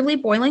nearly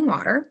boiling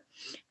water.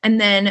 And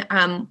then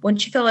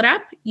once you fill it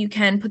up, you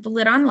can put the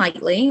lid on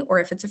lightly, or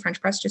if it's a French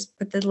press, just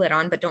put the lid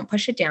on, but don't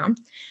push it down.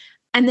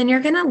 And then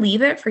you're going to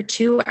leave it for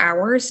 2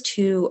 hours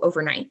to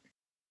overnight.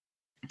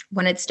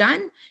 When it's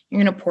done,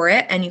 you're going to pour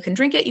it and you can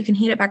drink it. You can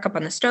heat it back up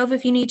on the stove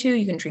if you need to.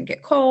 You can drink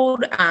it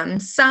cold.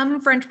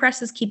 Some French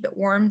presses keep it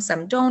warm,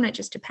 some don't. It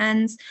just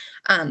depends.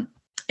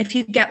 If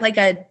you get like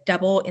a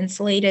double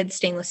insulated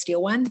stainless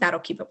steel one, that'll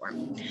keep it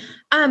warm.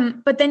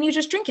 But then you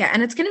just drink it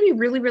and it's going to be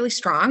really, really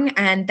strong.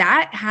 And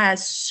that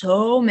has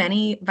so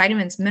many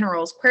vitamins,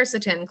 minerals,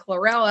 quercetin,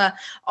 chlorella,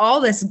 all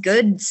this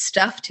good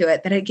stuff to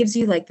it that it gives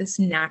you like this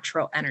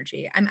natural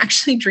energy. I'm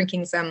actually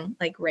drinking some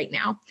like right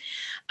now.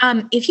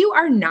 If you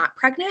are not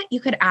pregnant, you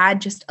could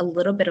add just a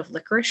little bit of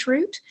licorice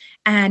root.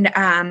 And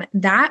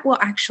that will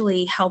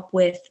actually help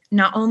with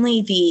not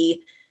only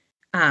the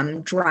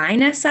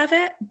dryness of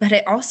it, but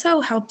it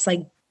also helps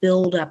like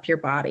build up your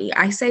body.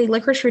 I say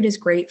licorice root is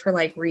great for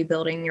like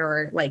rebuilding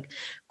your like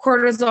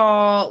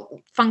cortisol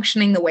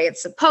functioning the way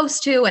it's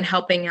supposed to and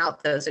helping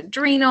out those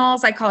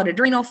adrenals. I call it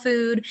adrenal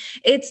food.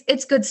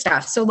 It's good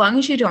stuff. So long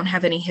as you don't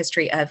have any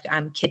history of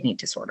kidney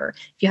disorder.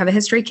 If you have a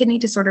history of kidney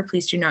disorder,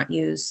 please do not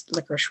use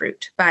licorice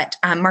root, but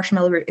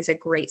marshmallow root is a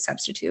great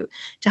substitute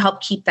to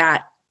help keep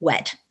that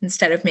wet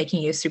instead of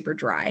making you super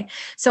dry.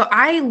 So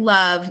I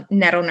love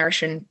nettle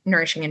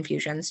nourishing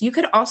infusions. You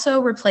could also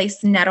replace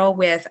the nettle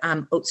with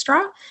oat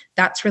straw.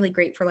 That's really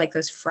great for like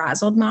those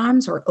frazzled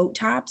moms or oat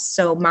tops.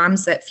 So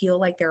moms that feel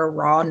like they're a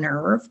raw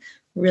nerve,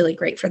 really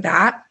great for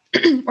that.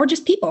 Or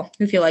just people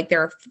who feel like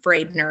they're a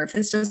frayed nerve.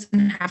 This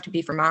doesn't have to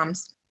be for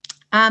moms.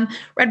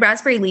 Red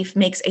raspberry leaf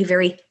makes a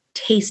very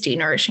tasty,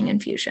 nourishing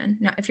infusion.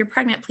 Now, if you're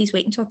pregnant, please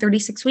wait until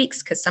 36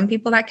 weeks because some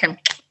people that can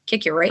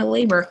kick you right to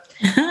labor.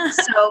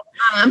 So,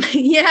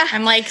 yeah.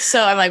 I'm like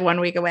 1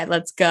 week away.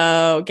 Let's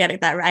go get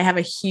it. I have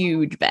a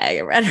huge bag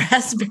of red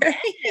raspberries.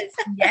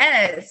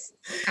 Yes,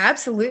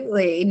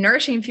 absolutely.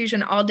 Nourishing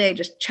infusion all day.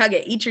 Just chug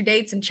it. Eat your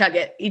dates and chug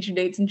it. Eat your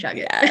dates and chug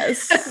it.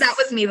 Yes. That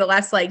was me the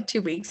last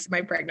 2 weeks of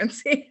my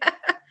pregnancy.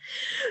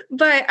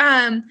 But,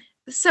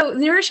 so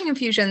nourishing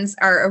infusions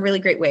are a really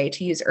great way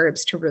to use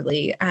herbs to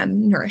really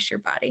nourish your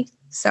body.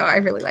 So I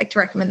really like to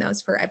recommend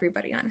those for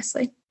everybody,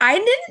 honestly. I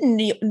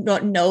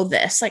didn't know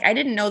this. I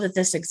didn't know that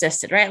this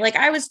existed, right?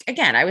 I was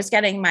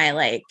getting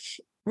my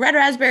red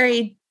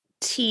raspberry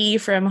tea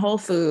from Whole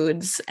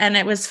Foods and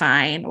it was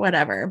fine,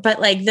 whatever.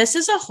 But this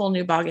is a whole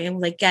new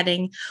ballgame,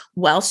 getting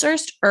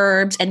well-sourced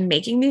herbs and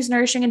making these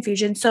nourishing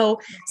infusions. So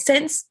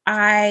since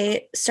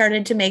I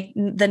started to make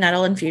the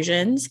nettle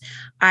infusions,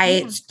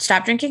 I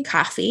stopped drinking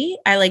coffee.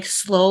 I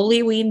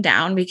slowly weaned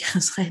down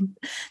because I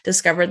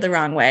discovered the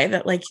wrong way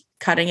that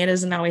cutting it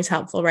isn't always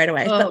helpful right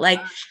away. But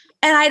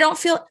and I don't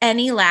feel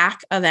any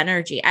lack of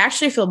energy. I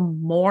actually feel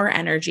more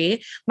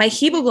energy. My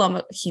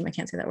hemoglobin, I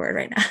can't say that word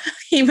right now,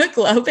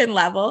 hemoglobin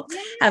level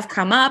have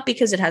come up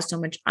because it has so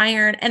much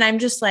iron. And I'm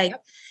just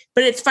but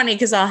it's funny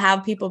because I'll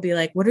have people be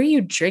like, what are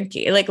you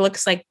drinking? It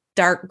looks like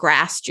dark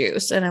grass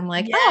juice. And I'm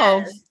like,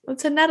 oh,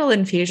 it's a nettle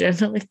infusion.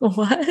 I'm like,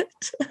 what?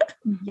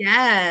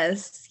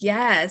 Yes.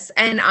 Yes.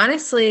 And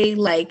honestly,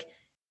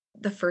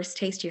 the first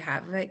taste you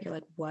have of it, you're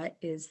like, what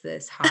is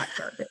this hot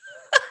garbage?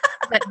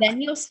 But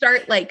then you'll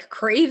start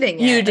craving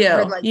it. You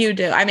do. You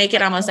do. I make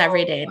it almost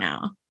every day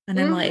now. And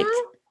I'm like,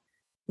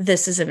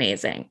 this is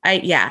amazing.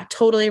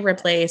 Totally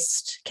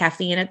replaced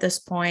caffeine at this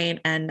point.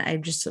 And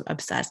I'm just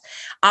obsessed.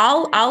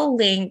 I'll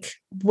link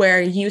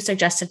where you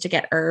suggested to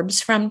get herbs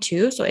from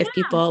too. So if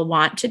people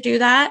want to do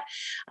that,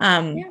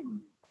 I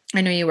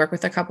know you work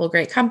with a couple of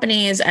great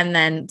companies and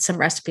then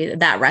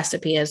that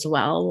recipe as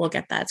well. We'll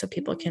get that so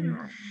people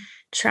can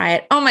try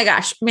it. Oh my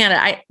gosh, Amanda,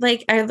 I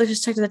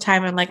just took the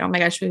time. I'm like, oh my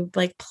gosh, we've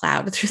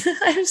plowed through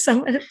that. I have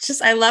so much.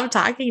 I love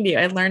talking to you.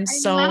 I learned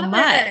so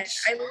much.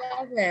 I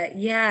love it.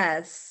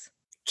 Yes.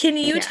 Can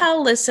you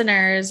tell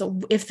listeners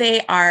if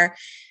they are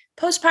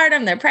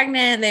postpartum, they're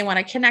pregnant, they want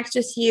to connect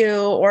with you,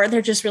 or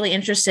they're just really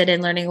interested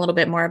in learning a little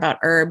bit more about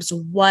herbs,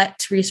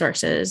 what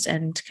resources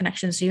and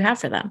connections do you have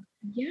for them?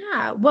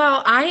 Yeah.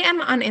 Well, I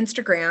am on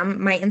Instagram.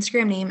 My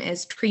Instagram name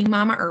is Tree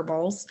Mama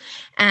Herbals,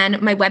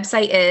 and my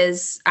website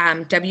is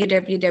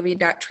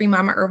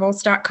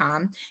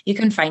www.treemamaherbals.com. You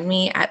can find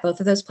me at both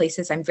of those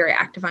places. I'm very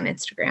active on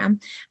Instagram.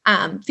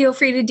 Feel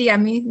free to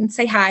DM me and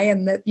say hi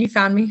and that you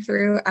found me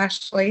through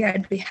Ashley.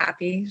 I'd be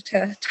happy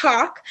to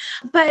talk.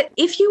 But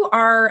if you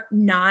are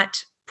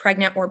not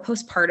pregnant or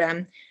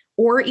postpartum,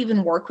 or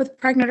even work with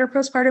pregnant or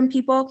postpartum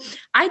people,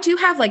 I do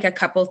have a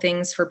couple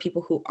things for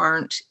people who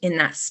aren't in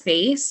that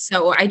space.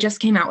 So I just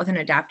came out with an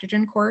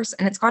adaptogen course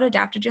and it's called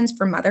Adaptogens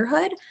for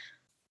Motherhood.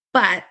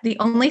 But the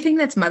only thing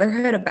that's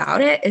motherhood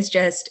about it is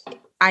just,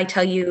 I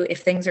tell you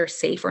if things are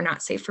safe or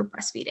not safe for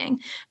breastfeeding.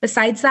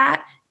 Besides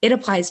that, it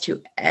applies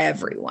to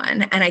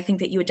everyone. And I think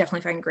that you would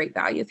definitely find great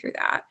value through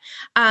that.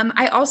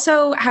 I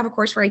also have a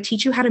course where I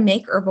teach you how to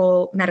make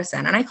herbal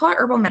medicine. And I call it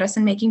herbal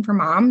medicine making for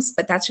moms,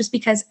 but that's just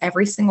because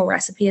every single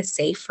recipe is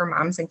safe for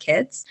moms and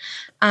kids.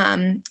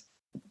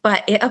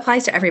 But it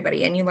applies to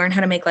everybody. And you learn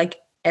how to make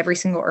every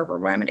single herbal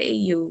remedy.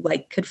 You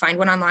could find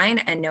one online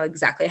and know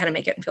exactly how to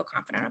make it and feel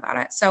confident about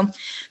it. So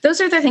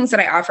those are the things that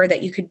I offer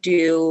that you could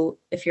do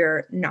if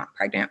you're not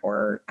pregnant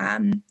or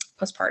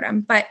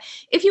postpartum. But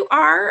if you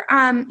are,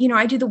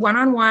 I do the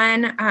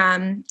one-on-one,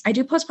 I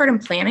do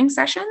postpartum planning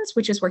sessions,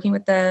 which is working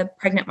with the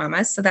pregnant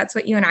mamas. So that's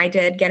what you and I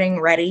did, getting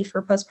ready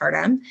for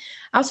postpartum.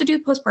 I also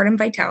do postpartum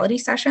vitality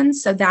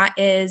sessions. So that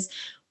is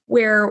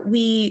where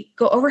we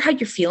go over how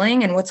you're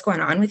feeling and what's going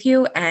on with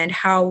you and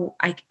how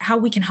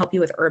we can help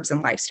you with herbs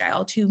and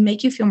lifestyle to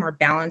make you feel more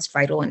balanced,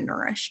 vital, and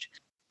nourished.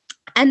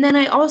 And then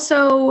I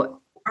also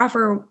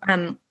offer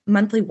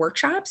monthly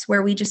workshops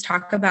where we just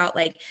talk about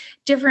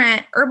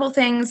different herbal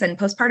things and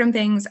postpartum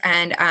things.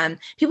 And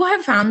people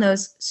have found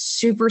those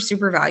super,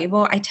 super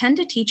valuable. I tend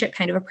to teach at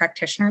kind of a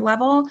practitioner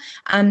level.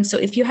 So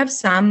if you have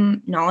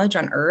some knowledge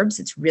on herbs,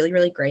 it's really,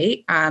 really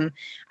great.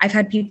 I've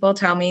had people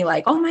tell me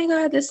oh my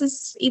God, this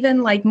is even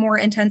more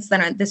intense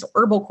than this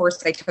herbal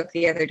course I took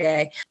the other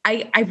day.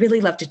 I really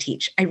love to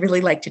teach. I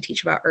really like to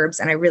teach about herbs.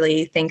 And I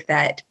really think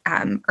that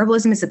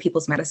herbalism is the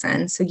people's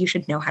medicine. So you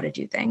should know how to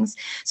do things.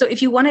 So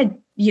if you want to,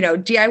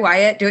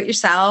 DIY it, do it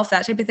yourself,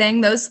 that type of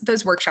thing,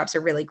 those workshops are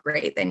really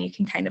great. Then you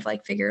can kind of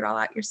figure it all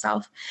out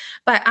yourself.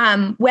 But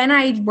when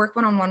I work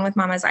one-on-one with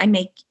mamas, I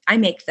make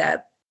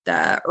the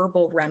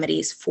herbal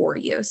remedies for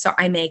you. So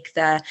I make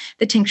the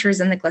tinctures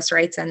and the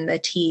glycerites and the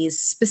teas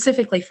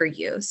specifically for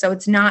you. So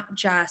it's not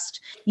just,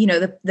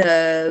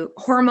 the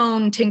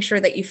hormone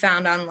tincture that you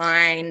found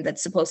online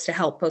that's supposed to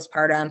help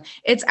postpartum.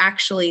 It's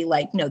actually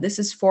no, this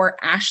is for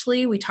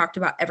Ashley. We talked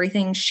about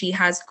everything she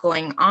has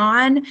going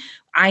on.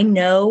 I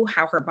know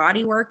how her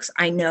body works.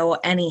 I know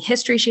any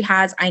history she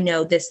has. I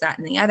know this, that,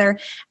 and the other,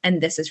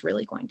 and this is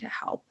really going to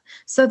help.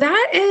 So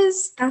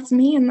that's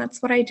me, and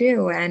that's what I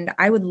do. And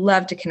I would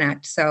love to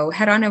connect. So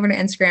head on over to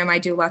Instagram. I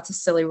do lots of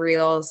silly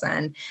reels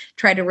and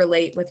try to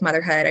relate with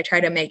motherhood. I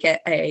try to make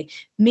it a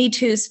Me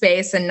Too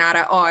space and not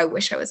I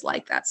wish I was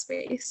like that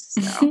space.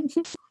 So.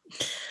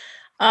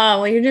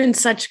 Oh, well, you're doing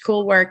such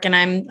cool work. And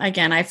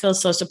I feel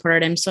so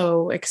supported. I'm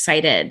so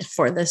excited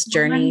for this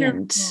journey. Wonderful.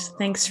 And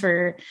thanks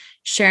for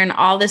sharing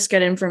all this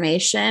good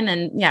information.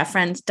 And yeah,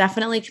 friends,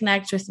 definitely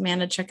connect with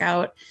Amanda. Check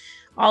out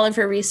all of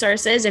her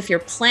resources. If you're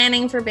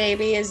planning for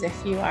babies,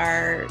 if you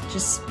are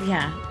just,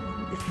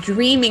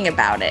 dreaming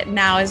about it,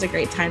 now is a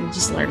great time to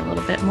just learn a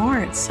little bit more.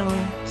 It's so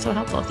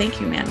helpful.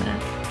 Thank you, Amanda.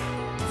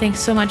 Thanks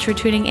so much for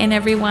tuning in,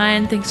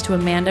 everyone. Thanks to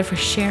Amanda for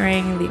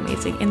sharing the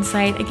amazing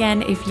insight.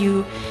 Again, if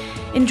you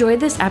enjoyed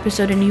this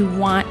episode and you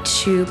want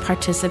to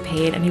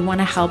participate and you want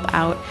to help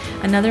out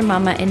another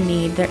mama in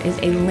need, there is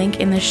a link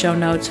in the show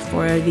notes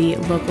for the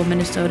local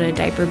Minnesota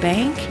diaper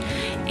bank.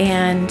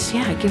 And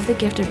give the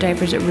gift of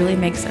diapers. It really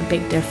makes a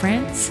big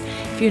difference.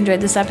 If you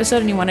enjoyed this episode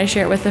and you want to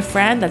share it with a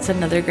friend, that's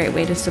another great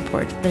way to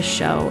support the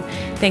show.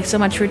 Thanks so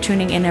much for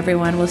tuning in,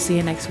 everyone. We'll see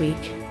you next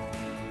week.